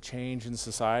 also just the change in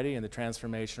society and the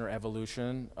transformation or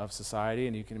evolution of society.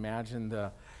 And you can imagine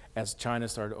as China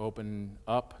started to open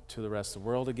up to the rest of the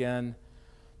world again,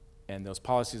 and those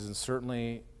policies, and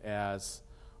certainly as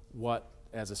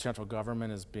a central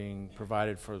government is being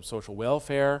provided for social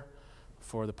welfare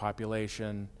for the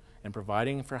population and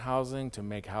providing for housing to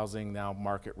make housing now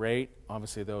market rate,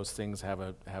 obviously those things have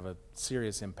a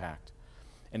serious impact.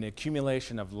 And the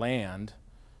accumulation of land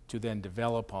to then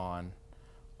develop on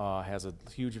has a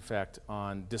huge effect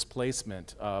on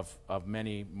displacement of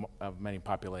many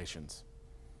populations.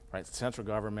 Right, the central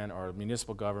government or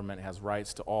municipal government has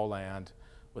rights to all land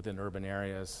within urban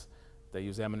areas. They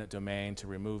use eminent domain to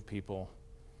remove people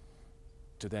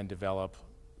to then develop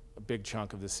a big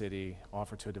chunk of the city,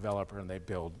 offer to a developer, and they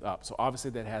build up. So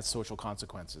obviously that has social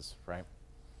consequences, right?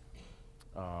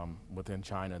 Within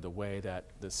China, the way that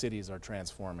the cities are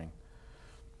transforming.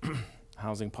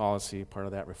 Housing policy, part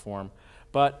of that reform.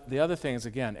 But the other thing is,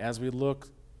 again, as we look,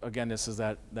 again, this is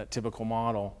that typical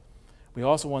model. We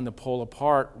also wanted to pull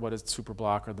apart what a super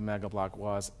block or the mega block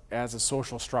was as a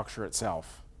social structure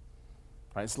itself.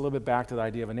 Right? It's a little bit back to the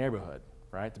idea of a neighborhood,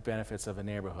 right? The benefits of a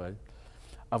neighborhood,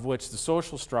 of which the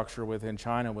social structure within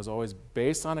China was always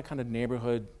based on a kind of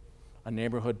neighborhood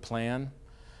plan.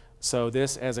 So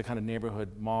this as a kind of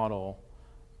neighborhood model,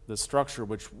 the structure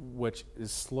which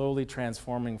is slowly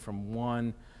transforming from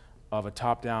one of a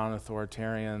top-down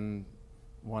authoritarian,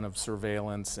 one of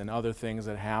surveillance and other things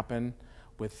that happen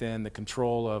within the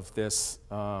control of this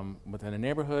within a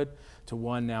neighborhood to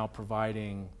one now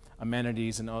providing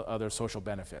amenities and other social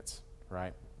benefits,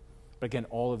 right? But again,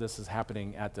 all of this is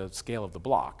happening at the scale of the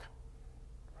block,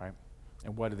 right?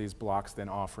 And what are these blocks then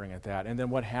offering at that? And then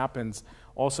what happens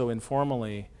also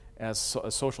informally as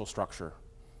a social structure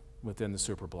within the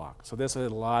super block. So this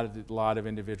is a lot of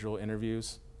individual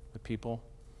interviews with people,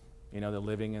 you know, they're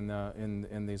living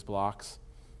in these blocks,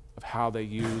 of how they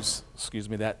use,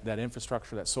 that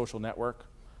infrastructure, that social network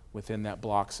within that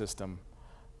block system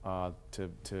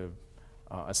to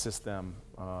assist them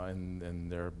in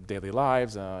their daily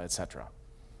lives, etc.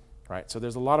 Right? So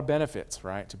there's a lot of benefits,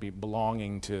 right, to be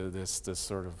belonging to this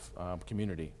sort of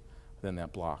community within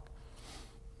that block.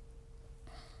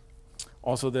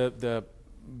 Also, the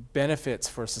benefits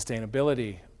for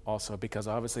sustainability also, because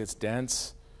obviously it's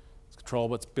dense, it's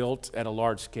controllable, it's built at a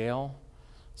large scale.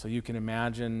 So you can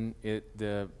imagine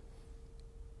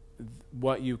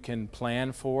what you can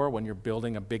plan for when you're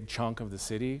building a big chunk of the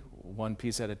city, one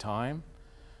piece at a time,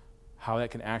 how that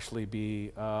can actually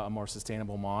be a more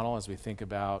sustainable model as we think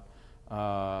about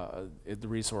the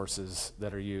resources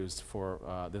that are used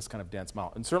for this kind of dense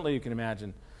model. And certainly you can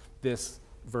imagine this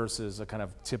versus a kind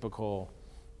of typical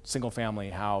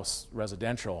single-family house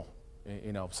residential,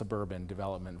 you know, suburban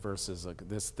development versus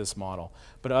this model.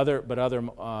 But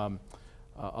a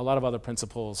lot of other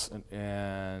principles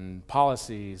and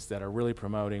policies that are really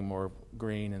promoting more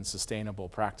green and sustainable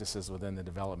practices within the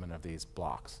development of these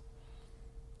blocks,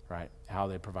 right? How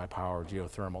they provide power,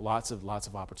 geothermal, lots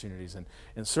of opportunities,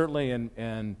 and certainly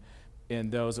in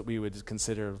those that we would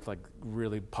consider like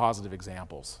really positive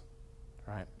examples,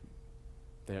 right?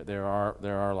 There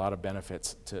are a lot of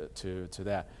benefits to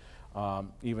that,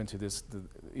 even to this,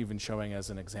 even showing as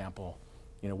an example,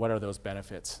 you know, what are those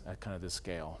benefits at kind of this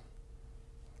scale.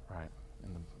 Right,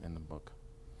 in the book.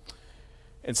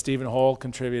 And Stephen Hole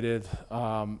contributed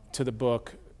to the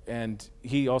book, and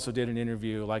he also did an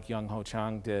interview like Young Ho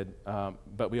Chang did,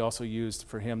 but we also used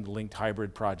for him the linked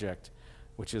hybrid project,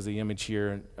 which is the image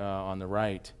here on the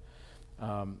right,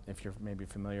 if you're maybe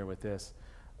familiar with this.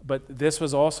 But this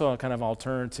was also a kind of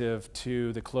alternative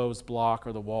to the closed block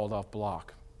or the walled off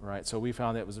block, right? So we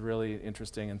found that it was really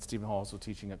interesting, and Stephen Hall was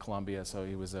teaching at Columbia, so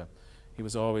he was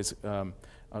always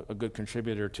a good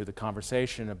contributor to the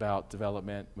conversation about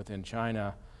development within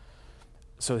China.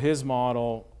 So his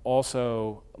model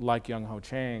also, like Young Ho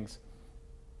Chang's,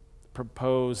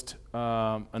 proposed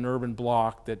an urban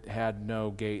block that had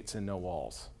no gates and no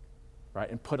walls, right?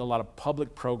 And put a lot of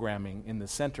public programming in the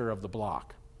center of the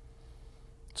block.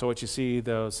 So what you see,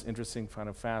 those interesting kind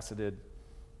of faceted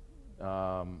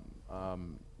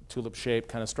tulip-shaped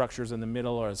kind of structures in the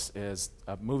middle is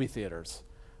movie theaters.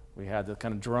 We had the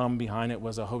kind of drum behind it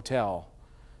was a hotel.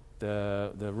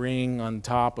 The ring on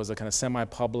top was a kind of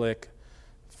semi-public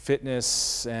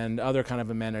fitness and other kind of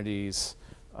amenities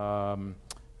for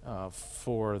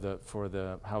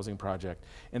the housing project.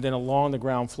 And then along the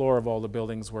ground floor of all the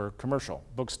buildings were commercial,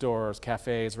 bookstores,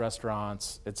 cafes,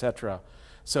 restaurants, etc.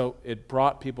 So it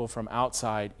brought people from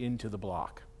outside into the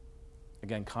block.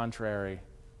 Again, contrary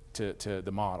to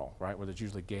the model, right, where there's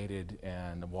usually gated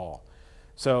and a wall.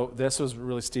 So this was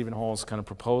really Stephen Hole's kind of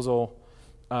proposal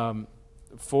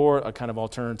for a kind of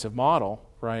alternative model,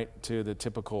 right, to the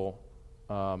typical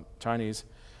Chinese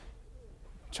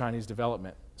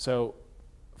development. So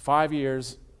 5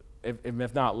 years,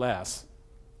 if not less,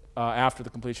 after the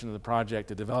completion of the project,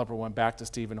 the developer went back to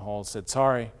Stephen Hole and said,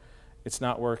 sorry, it's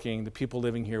not working. The people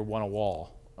living here want a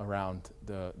wall around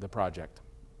the project.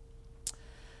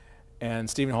 And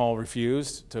Stephen Hole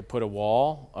refused to put a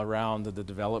wall around the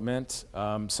development.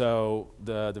 So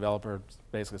the developer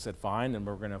basically said, fine, and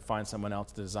we're going to find someone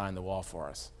else to design the wall for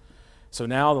us. So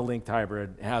now the linked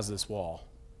hybrid has this wall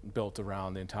built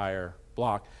around the entire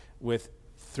block with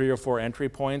 3 or 4 entry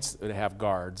points that have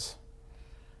guards.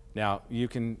 Now, you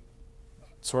can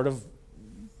sort of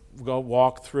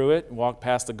walk through it, walk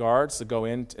past the guards to go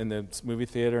in the movie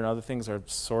theater, and other things are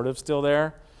sort of still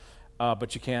there.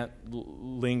 But you can't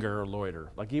linger or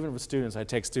loiter. Like even with students, I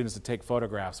take students to take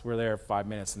photographs. We're there 5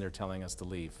 minutes and they're telling us to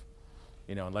leave,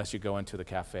 you know, unless you go into the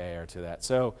cafe or to that.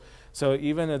 So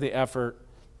even the effort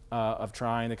of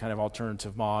trying the kind of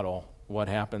alternative model, what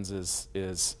happens is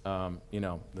you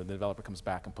know, the developer comes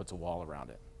back and puts a wall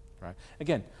around it, right?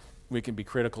 Again, we can be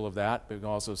critical of that, but we can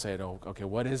also say, oh, okay,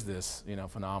 what is this, you know,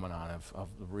 phenomenon of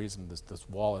the reason this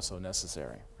wall is so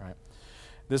necessary, right?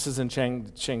 This is in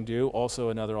Chengdu, also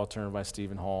another alternative by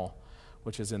Stephen Hole,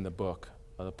 which is in the book,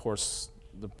 the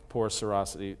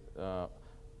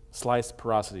sliced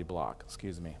porosity block,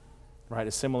 right?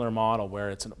 A similar model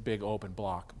where it's a big open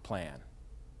block plan,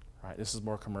 right? This is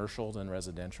more commercial than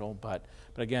residential, but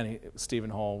again, Stephen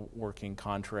Hole working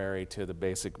contrary to the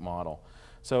basic model.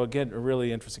 So again, a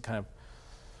really interesting kind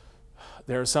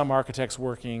there are some architects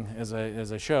working, as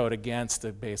I showed, against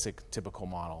the basic typical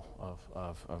model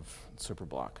of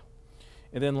superblock.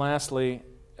 And then lastly,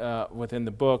 within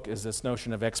the book is this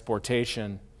notion of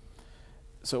exportation.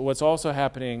 So what's also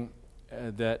happening,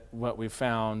 that what we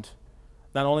found,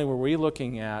 not only were we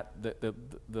looking at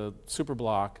the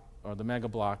superblock or the mega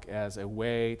block as a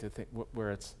way to think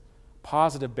where its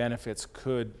positive benefits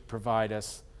could provide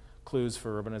us clues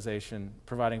for urbanization,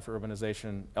 providing for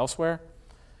urbanization elsewhere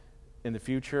in the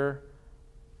future,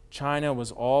 China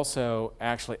was also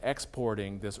actually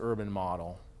exporting this urban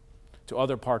model to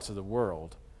other parts of the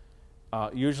world,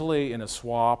 usually in a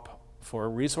swap for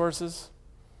resources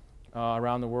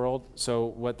around the world. So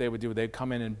what they would do, they'd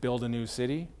come in and build a new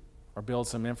city or build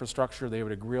some infrastructure. They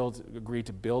would agree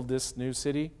to build this new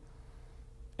city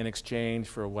in exchange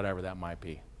for whatever that might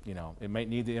be. You know, it might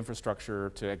need the infrastructure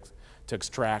to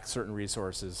extract certain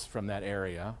resources from that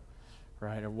area,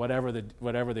 right, or whatever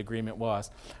the agreement was.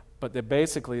 But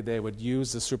basically they would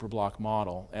use the superblock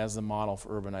model as the model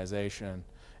for urbanization,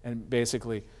 and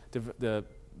basically the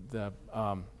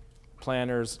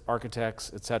planners,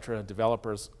 architects, etc.,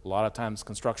 developers, a lot of times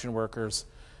construction workers,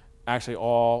 actually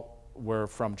all were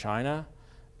from China.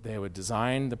 They would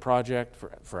design the project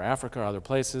for Africa or other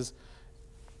places.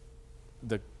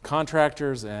 The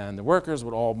contractors and the workers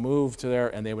would all move to there,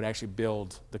 and they would actually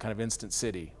build the kind of instant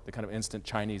city, the kind of instant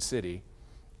Chinese city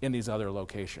in these other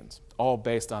locations, all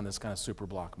based on this kind of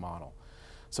superblock model.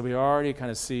 So we already kind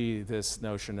of see this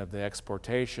notion of the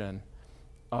exportation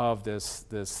of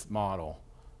this model,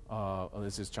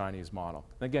 this Chinese model.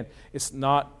 And again, it's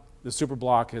not, the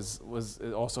superblock it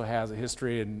also has a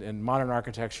history in modern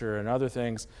architecture and other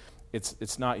things.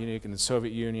 It's not unique in the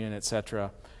Soviet Union,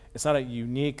 etc. It's not a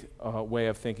unique way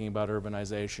of thinking about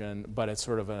urbanization, but it's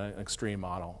sort of an extreme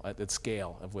model at the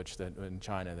scale of which in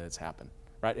China that's happened,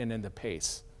 right? And in the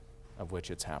pace of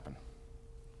which it's happened.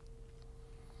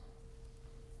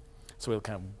 So we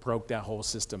kind of broke that whole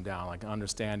system down, like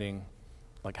understanding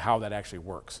like how that actually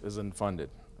works, isn't funded,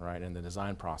 right, in the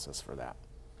design process for that.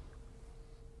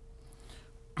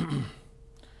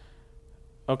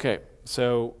 Okay,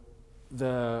 so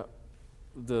the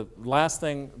last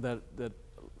thing that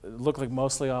looked like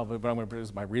mostly all, but I'm going to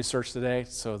produce my research today,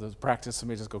 so the practice, let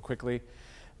me just go quickly.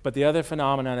 But the other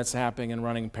phenomenon that's happening and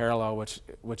running parallel,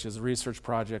 which is a research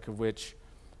project of which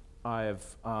I have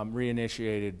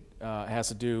reinitiated, has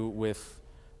to do with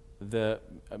the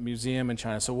museum in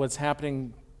China. So what's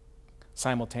happening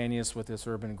simultaneous with this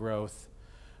urban growth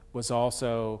was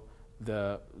also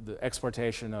the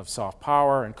exportation of soft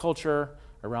power and culture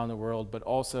around the world, but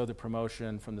also the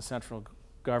promotion from the central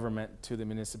government to the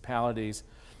municipalities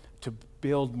to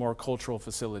build more cultural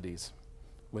facilities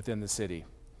within the city.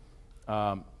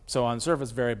 So on the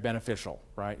surface, very beneficial,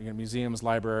 right? You know, museums,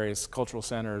 libraries, cultural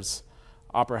centers,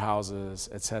 opera houses,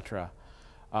 etc.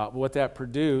 What that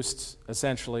produced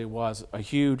essentially was a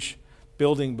huge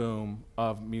building boom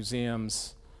of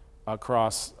museums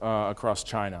across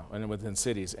China and within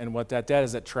cities. And what that did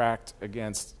is it tracked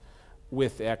against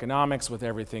with the economics, with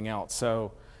everything else.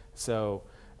 So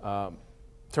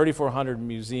 3,400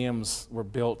 museums were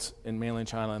built in mainland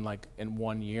China in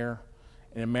 1 year.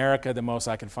 In America, the most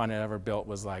I can find it ever built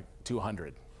was like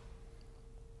 200.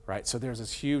 Right? So there's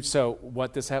this huge, so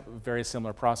what this happened, very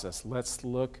similar process. Let's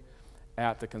look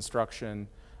at the construction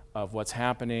of what's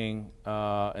happening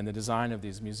in the design of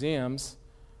these museums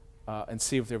and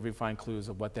see if we find clues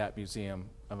of what that museum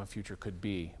of a future could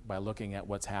be by looking at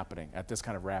what's happening at this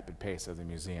kind of rapid pace of the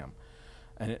museum.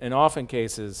 And in often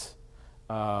cases,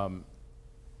 you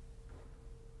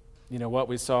know, what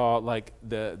we saw, like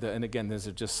and again, these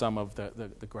are just some of the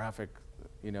graphic,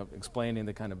 you know, explaining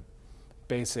the kind of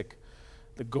basic,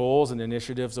 the goals and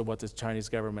initiatives of what the Chinese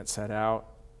government set out.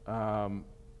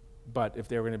 But if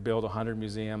they were going to build 100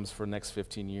 museums for the next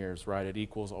 15 years, right, it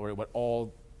equals already what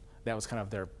all, that was kind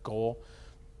of their goal.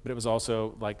 But it was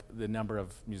also like the number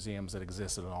of museums that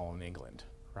existed all in England,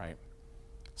 right?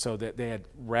 So that they had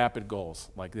rapid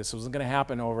goals. Like this wasn't going to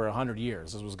happen over 100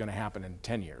 years. This was going to happen in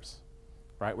 10 years.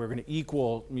 Right? We're going to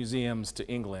equal museums to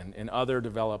England and other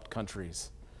developed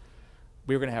countries.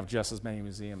 We're going to have just as many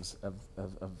museums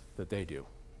that they do,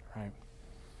 right?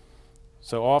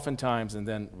 So oftentimes, and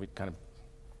then we kind of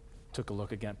took a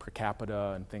look again per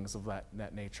capita and things of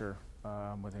that nature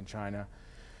within China.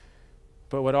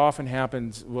 But what often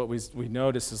happens, what we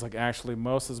noticed is like actually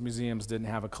most of those museums didn't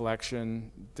have a collection,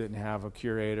 didn't have a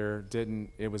curator,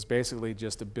 it was basically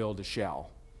just to build a shell,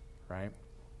 right?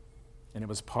 And it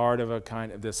was part of a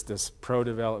kind of this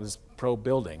pro-development, this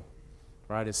pro-building,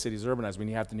 right? As cities urbanize,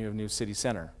 we have to have a new city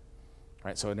center,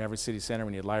 right? So in every city center,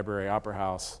 we need a library, opera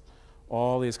house,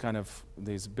 all these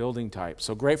these building types.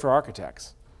 So great for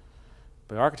architects.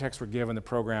 But architects were given the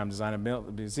program, design a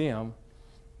museum.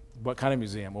 What kind of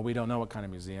museum? Well, we don't know what kind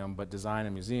of museum, but design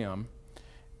a museum.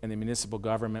 And the municipal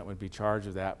government would be charged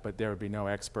of that, but there would be no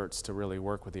experts to really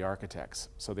work with the architects.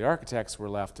 So the architects were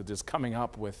left to just coming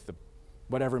up with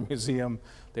whatever museum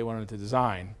they wanted to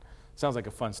design. Sounds like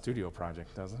a fun studio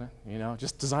project, doesn't it? You know,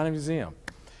 just design a museum.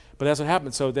 But that's what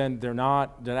happened. So then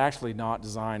they're actually not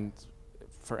designed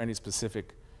for any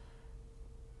specific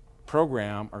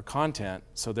program or content,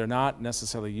 so they're not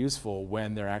necessarily useful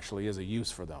when there actually is a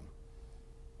use for them.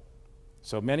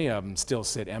 So many of them still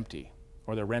sit empty,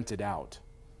 or they're rented out,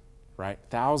 right?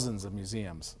 Thousands of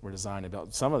museums were designed to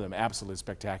build, some of them absolutely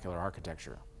spectacular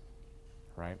architecture,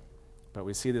 right? But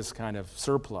we see this kind of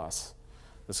surplus,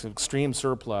 this extreme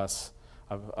surplus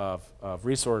of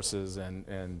resources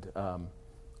and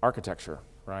architecture,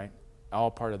 right?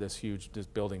 All part of this huge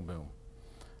building boom.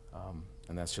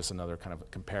 And that's just another kind of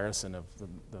comparison of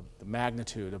the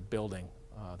magnitude of building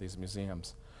these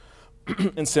museums.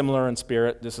 And similar in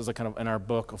spirit, this is a kind of, in our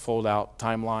book, a fold-out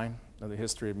timeline of the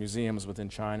history of museums within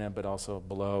China, but also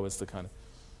below is a kind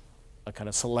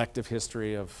of selective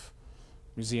history of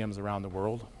museums around the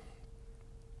world.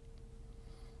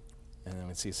 And then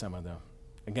we see some of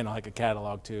again, like a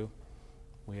catalog too.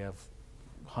 We have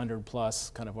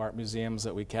 100+ kind of art museums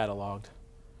that we cataloged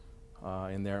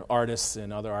in there. Artists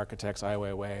and other architects, Ai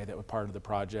Weiwei, that were part of the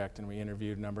project, and we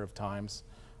interviewed a number of times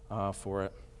for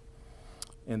it.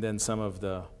 And then some of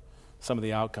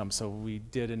the outcomes. So we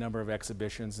did a number of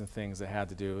exhibitions and things that had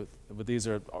to do with these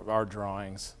are our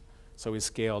drawings. So we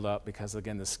scaled up because,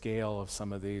 again, the scale of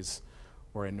some of these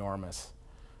were enormous.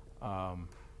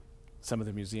 Some of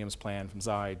the museums planned from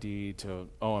ZID to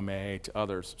OMA to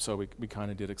others. So we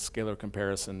kind of did a scalar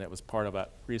comparison that was part of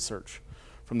that research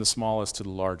from the smallest to the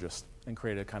largest and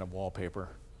created a kind of wallpaper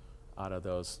out of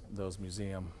those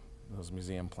museum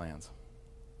plans.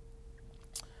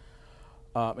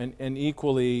 And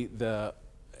equally,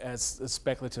 as a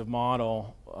speculative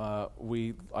model,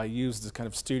 I used this kind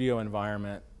of studio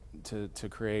environment to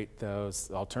create those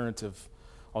alternatives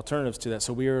to that.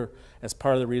 So we were, as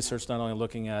part of the research, not only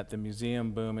looking at the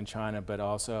museum boom in China, but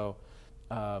also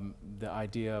the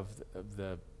idea of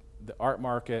the art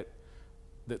market,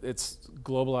 its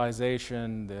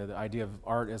globalization, the idea of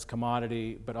art as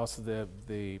commodity, but also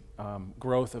the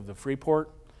growth of the free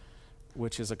port,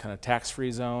 which is a kind of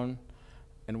tax-free zone,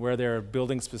 and where they're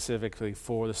building specifically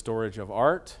for the storage of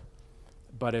art.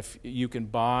 But if you can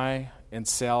buy and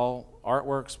sell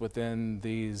artworks within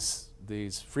these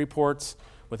free ports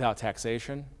without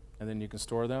taxation, and then you can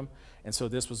store them. And so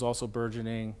this was also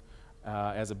burgeoning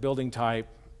as a building type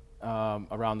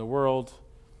around the world.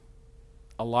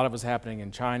 A lot of it was happening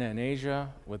in China and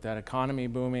Asia with that economy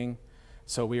booming.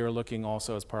 So we were looking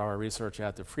also as part of our research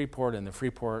at the free port and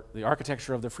the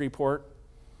architecture of the free port.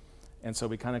 And so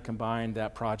we kind of combined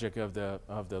that project of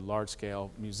the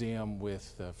large-scale museum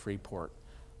with the free port.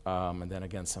 And then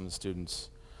again, some of the students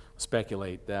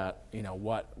speculate that, you know,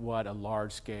 what a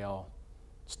large-scale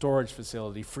storage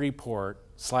facility, free port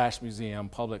 / museum,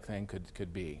 public thing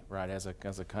could be, right, as a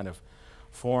kind of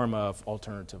form of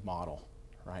alternative model,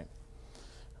 right?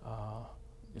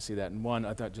 You see that in one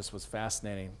I thought just was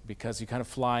fascinating because you kind of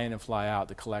fly in and fly out.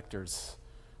 The collectors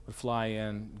would fly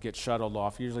in, get shuttled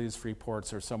off. Usually these free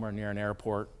ports are somewhere near an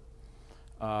airport.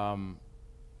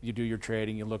 You do your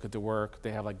trading, you look at the work.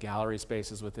 They have like gallery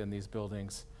spaces within these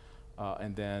buildings.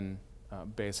 And then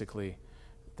basically,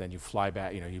 then you fly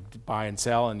back, you know, you buy and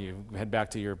sell and you head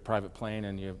back to your private plane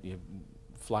and you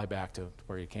fly back to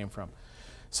where you came from.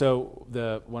 So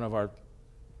one of our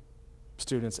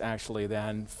students actually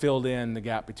then filled in the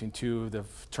gap between two of the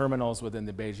terminals within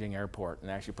the Beijing airport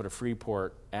and actually put a free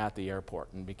port at the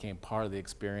airport and became part of the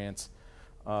experience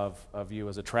of you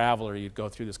as a traveler. You'd go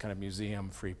through this kind of museum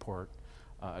free port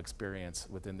experience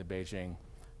within the Beijing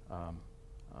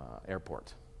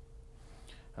airport.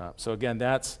 So again,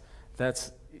 that's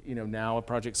you know, now a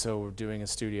project. So we're doing a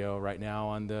studio right now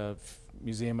on the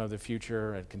Museum of the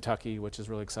Future at Kentucky, which is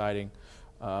really exciting.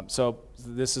 So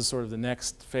this is sort of the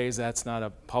next phase. That's not a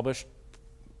published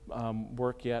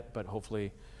work yet, but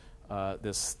hopefully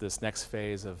this next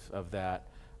phase of that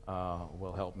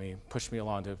will help me, push me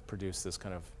along to produce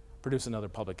another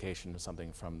publication or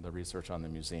something from the research on the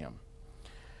museum.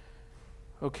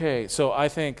 Okay, so I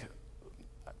think,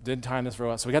 didn't time this very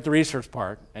well. So we got the research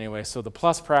part anyway, so the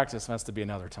plus practice has to be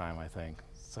another time, I think.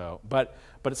 So, but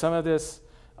some of this,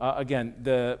 again,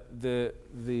 the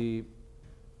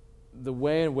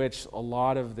way in which a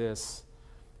lot of this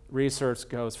research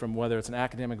goes from whether it's an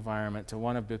academic environment to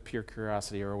one of pure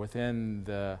curiosity or within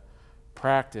the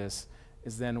practice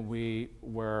is then we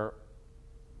were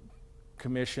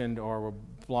commissioned or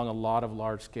belong a lot of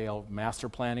large-scale master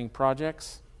planning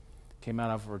projects, came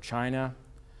out of China,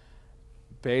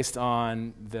 based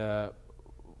on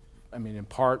in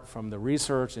part from the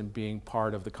research and being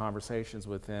part of the conversations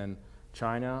within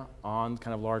China on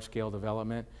kind of large-scale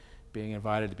development, being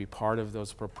invited to be part of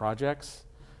those projects,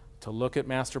 to look at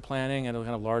master planning at a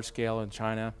kind of large scale in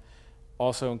China.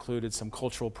 Also included some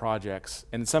cultural projects.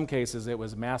 And in some cases, it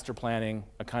was master planning,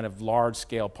 a kind of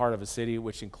large-scale part of a city,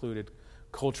 which included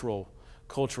cultural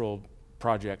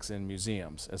projects in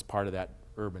museums as part of that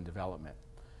urban development.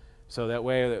 So that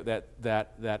way,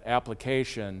 that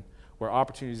application, where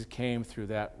opportunities came through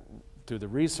the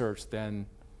research, then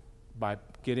by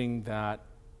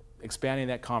expanding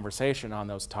that conversation on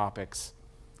those topics,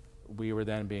 we were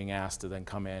then being asked to then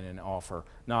come in and offer,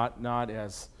 not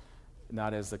as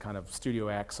the kind of Studio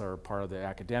X or part of the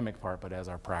academic part, but as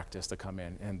our practice to come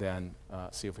in and then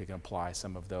see if we can apply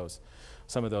some of those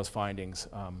findings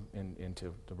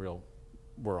into the real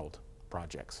world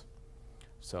projects.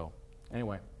 So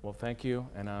anyway, well, thank you,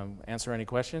 and answer any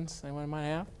questions anyone might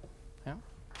have. Yeah.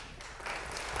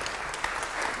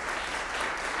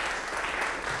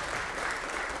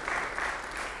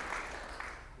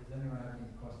 Does anyone have any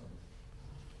questions?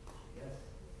 Yes,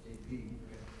 JP.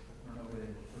 Run over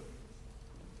there.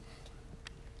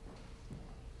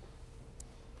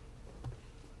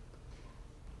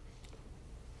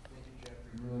 Thank you,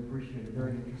 Jeffrey. Really appreciate it.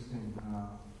 Very interesting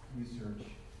research.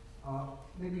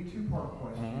 Maybe a two-part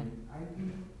question. I'd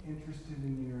be interested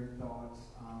in your thoughts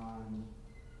on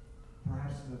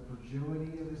perhaps the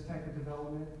fragility of this type of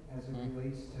development as it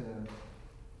relates to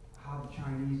how the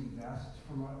Chinese invest.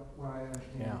 From what I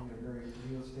understand, they're very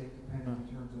real estate dependent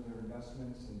in terms of their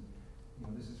investments, and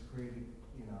this has created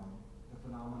the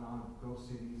phenomenon of ghost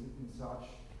cities and such.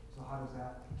 So how does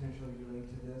that potentially relate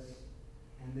to this?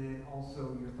 And then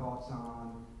also your thoughts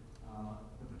on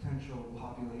the potential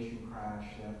population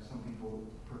crash that some people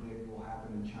predict will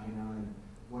happen in China, and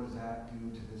what does that do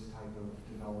to this type of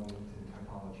development and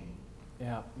typology?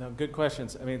 Yeah, no, good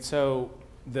questions. I mean, so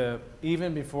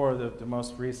even before the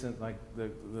most recent, like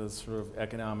the sort of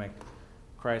economic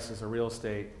crisis or real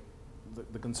estate,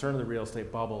 the concern of the real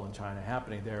estate bubble in China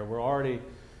happening, there were already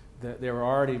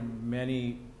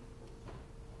many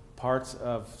parts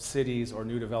of cities or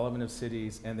new development of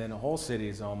cities, and then whole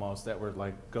cities almost that were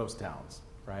like ghost towns,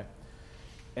 right?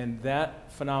 And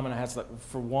that phenomena has,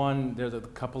 for one, there's a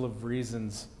couple of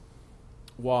reasons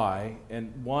why,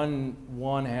 and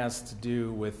one has to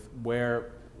do with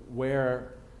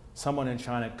where someone in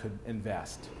China could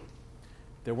invest.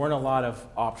 There weren't a lot of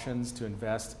options to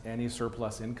invest any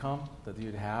surplus income that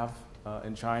you'd have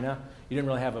in China. You didn't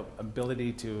really have an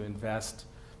ability to invest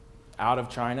out of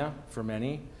China for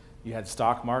many. You had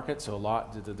stock market, so a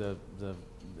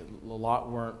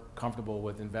lot weren't comfortable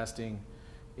with investing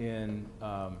in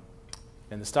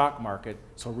the stock market.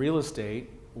 So real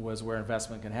estate was where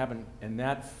investment can happen, and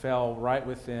that fell right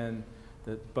within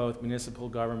both municipal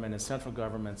government and central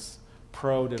government's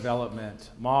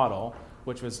pro-development model,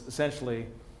 which was essentially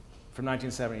from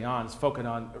 1970 on, is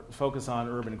focus on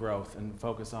urban growth and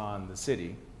focus on the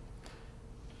city,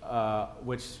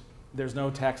 which there's no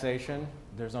taxation,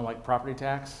 there's no like property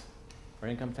tax or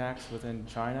income tax within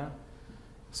China.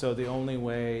 So the only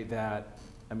way that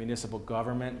a municipal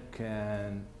government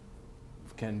can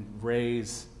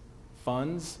raise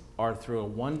funds are through a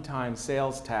one-time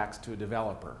sales tax to a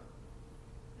developer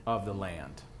of the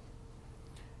land.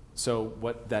 So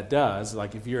what that does,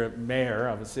 like if you're a mayor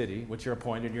of a city, which you're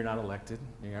appointed, you're not elected,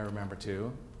 you gotta remember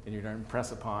too, and you're gonna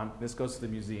impress upon, this goes to the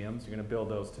museums, you're gonna build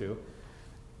those too.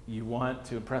 You want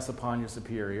to impress upon your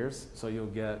superiors, so you'll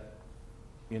get,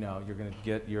 you're gonna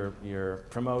get your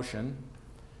promotion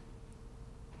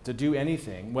to do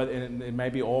anything, and it may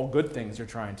be all good things you're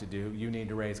trying to do, you need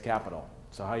to raise capital.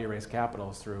 So how you raise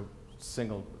capital is through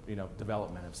single,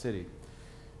 development of city.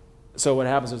 So what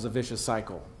happens is a vicious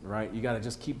cycle, right? You got to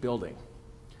just keep building.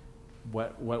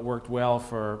 What worked well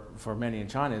for many in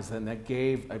China is then that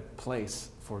gave a place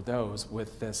for those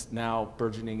with this now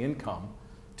burgeoning income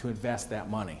to invest that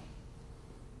money.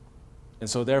 And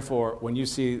so therefore, when you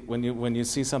see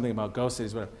something about ghost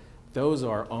cities, whatever, those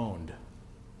are owned.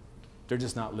 They're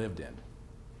just not lived in,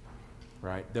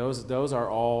 right? Those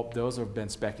have been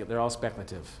speculative. They're all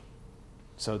speculative.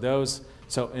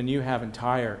 And you have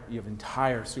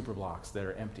entire super blocks that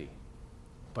are empty,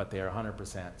 but they are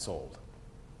 100% sold,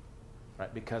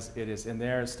 right? Because it is in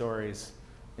their stories,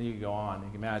 and you can go on. You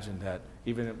can imagine that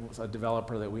even a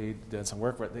developer that we did some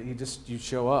work with, you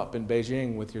show up in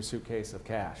Beijing with your suitcase of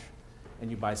cash, and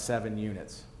you buy 7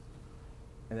 units,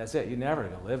 And that's it. You're never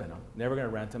going to live in them. Never going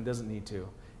to rent them. Doesn't need to.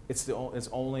 It's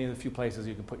only in a few places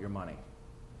you can put your money,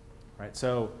 right?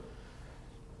 So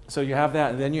you have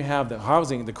that, and then you have the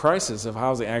housing, the crisis of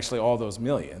housing. Actually, all those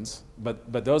millions,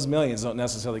 but those millions don't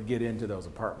necessarily get into those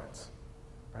apartments,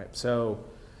 right? So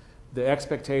the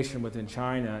expectation within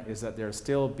China is that there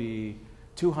still be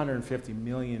 250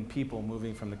 million people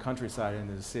moving from the countryside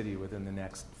into the city within the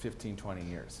next 15, 20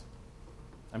 years.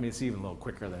 I mean, it's even a little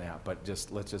quicker than that, but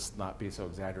let's just not be so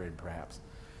exaggerated, perhaps.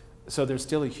 So there's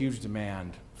still a huge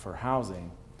demand for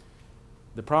housing.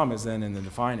 The problem is then in the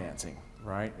financing,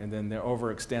 right? And then they're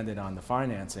overextended on the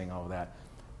financing, all of that.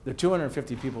 The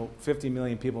 50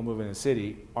 million people moving in the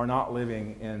city are not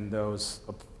living in those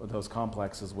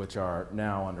complexes which are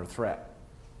now under threat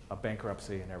of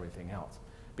bankruptcy and everything else,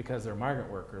 because they're migrant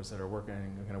workers that are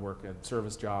going to work in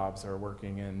service jobs, or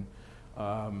working in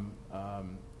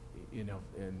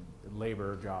in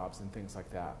labor jobs and things like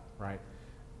that, right?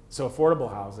 So affordable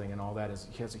housing and all that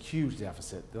has a huge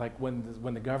deficit. Like when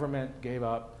the government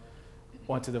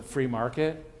went to the free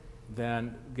market,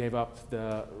 then gave up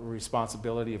the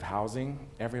responsibility of housing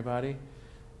everybody,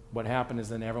 what happened is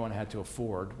then everyone had to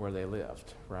afford where they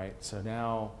lived, right? So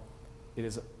now it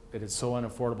is so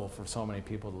unaffordable for so many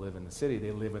people to live in the city.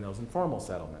 They live in those informal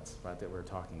settlements, right, that we're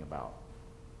talking about.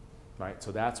 Right?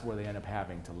 So that's where they end up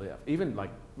having to live. Even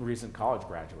like recent college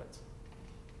graduates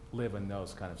live in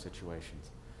those kind of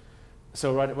situations.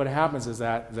 So what happens is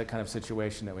that kind of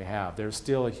situation that we have, there's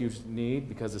still a huge need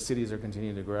because the cities are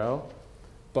continuing to grow,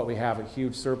 but we have a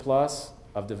huge surplus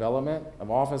of development,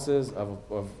 of offices,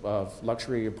 of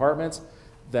luxury apartments,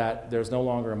 that there's no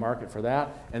longer a market for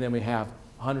that, and then we have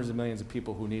hundreds of millions of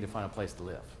people who need to find a place to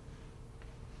live.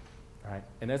 Right?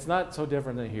 And it's not so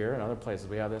different than here. In other places,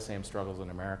 we have the same struggles in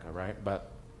America, right?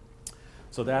 But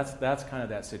so that's kind of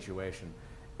that situation.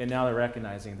 And now they're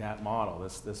recognizing that model,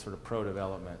 this sort of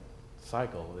pro-development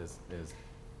cycle is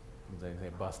they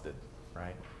busted,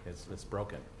 right? It's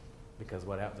broken because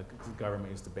what happened? The government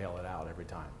used to bail it out every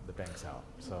time, the banks out.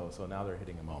 So now they're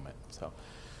hitting a moment. So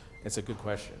it's a good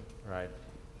question, right?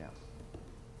 Yeah.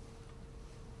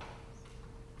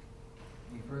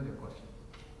 Any further questions?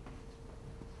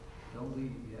 Don't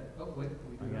leave yet. Oh, wait.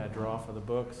 I got to draw for the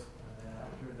books.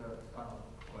 After the final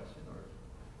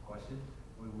question,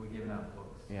 we're giving out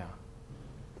books. Yeah.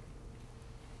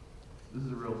 This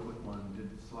is a real quick one. Did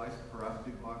slice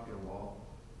porosity block get a wall?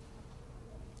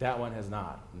 That one has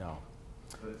not, no.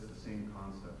 But it's the same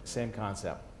concept. Same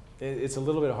concept. It's a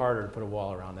little bit harder to put a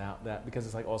wall around that because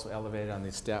it's like also elevated on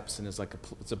these steps, and it's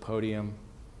a podium.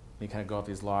 You kind of go up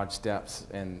these large steps,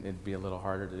 and it'd be a little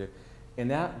harder to do.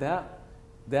 And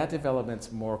that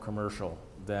development's more commercial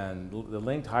than the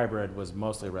linked hybrid was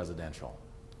mostly residential.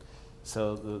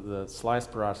 So the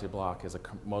sliced porosity block is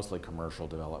mostly commercial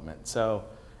development. So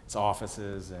it's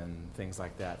offices and things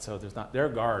like that. So there are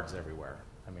guards everywhere.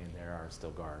 I mean, there are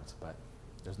still guards, but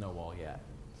there's no wall yet.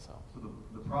 So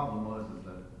the problem was is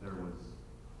that there was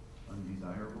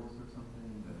undesirables or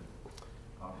something that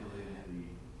populated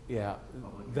the yeah,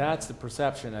 public. That's the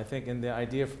perception. I think, and the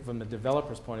idea from the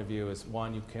developer's point of view is,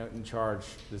 one, you can't charge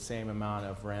the same amount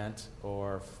of rent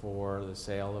or for the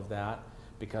sale of that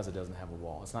because it doesn't have a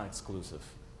wall. It's not exclusive,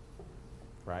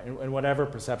 right? And whatever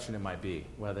perception it might be,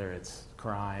 whether it's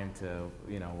crime to,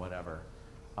 whatever.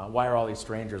 Why are all these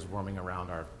strangers roaming around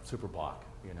our super block,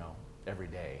 every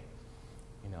day?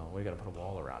 We got to put a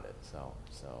wall around it. So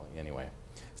anyway,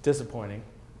 it's disappointing,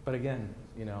 but again,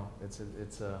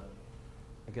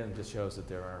 again, it just shows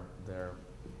that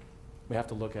we have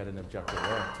to look at it in an objective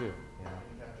way too. You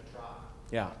have to try.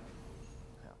 Yeah.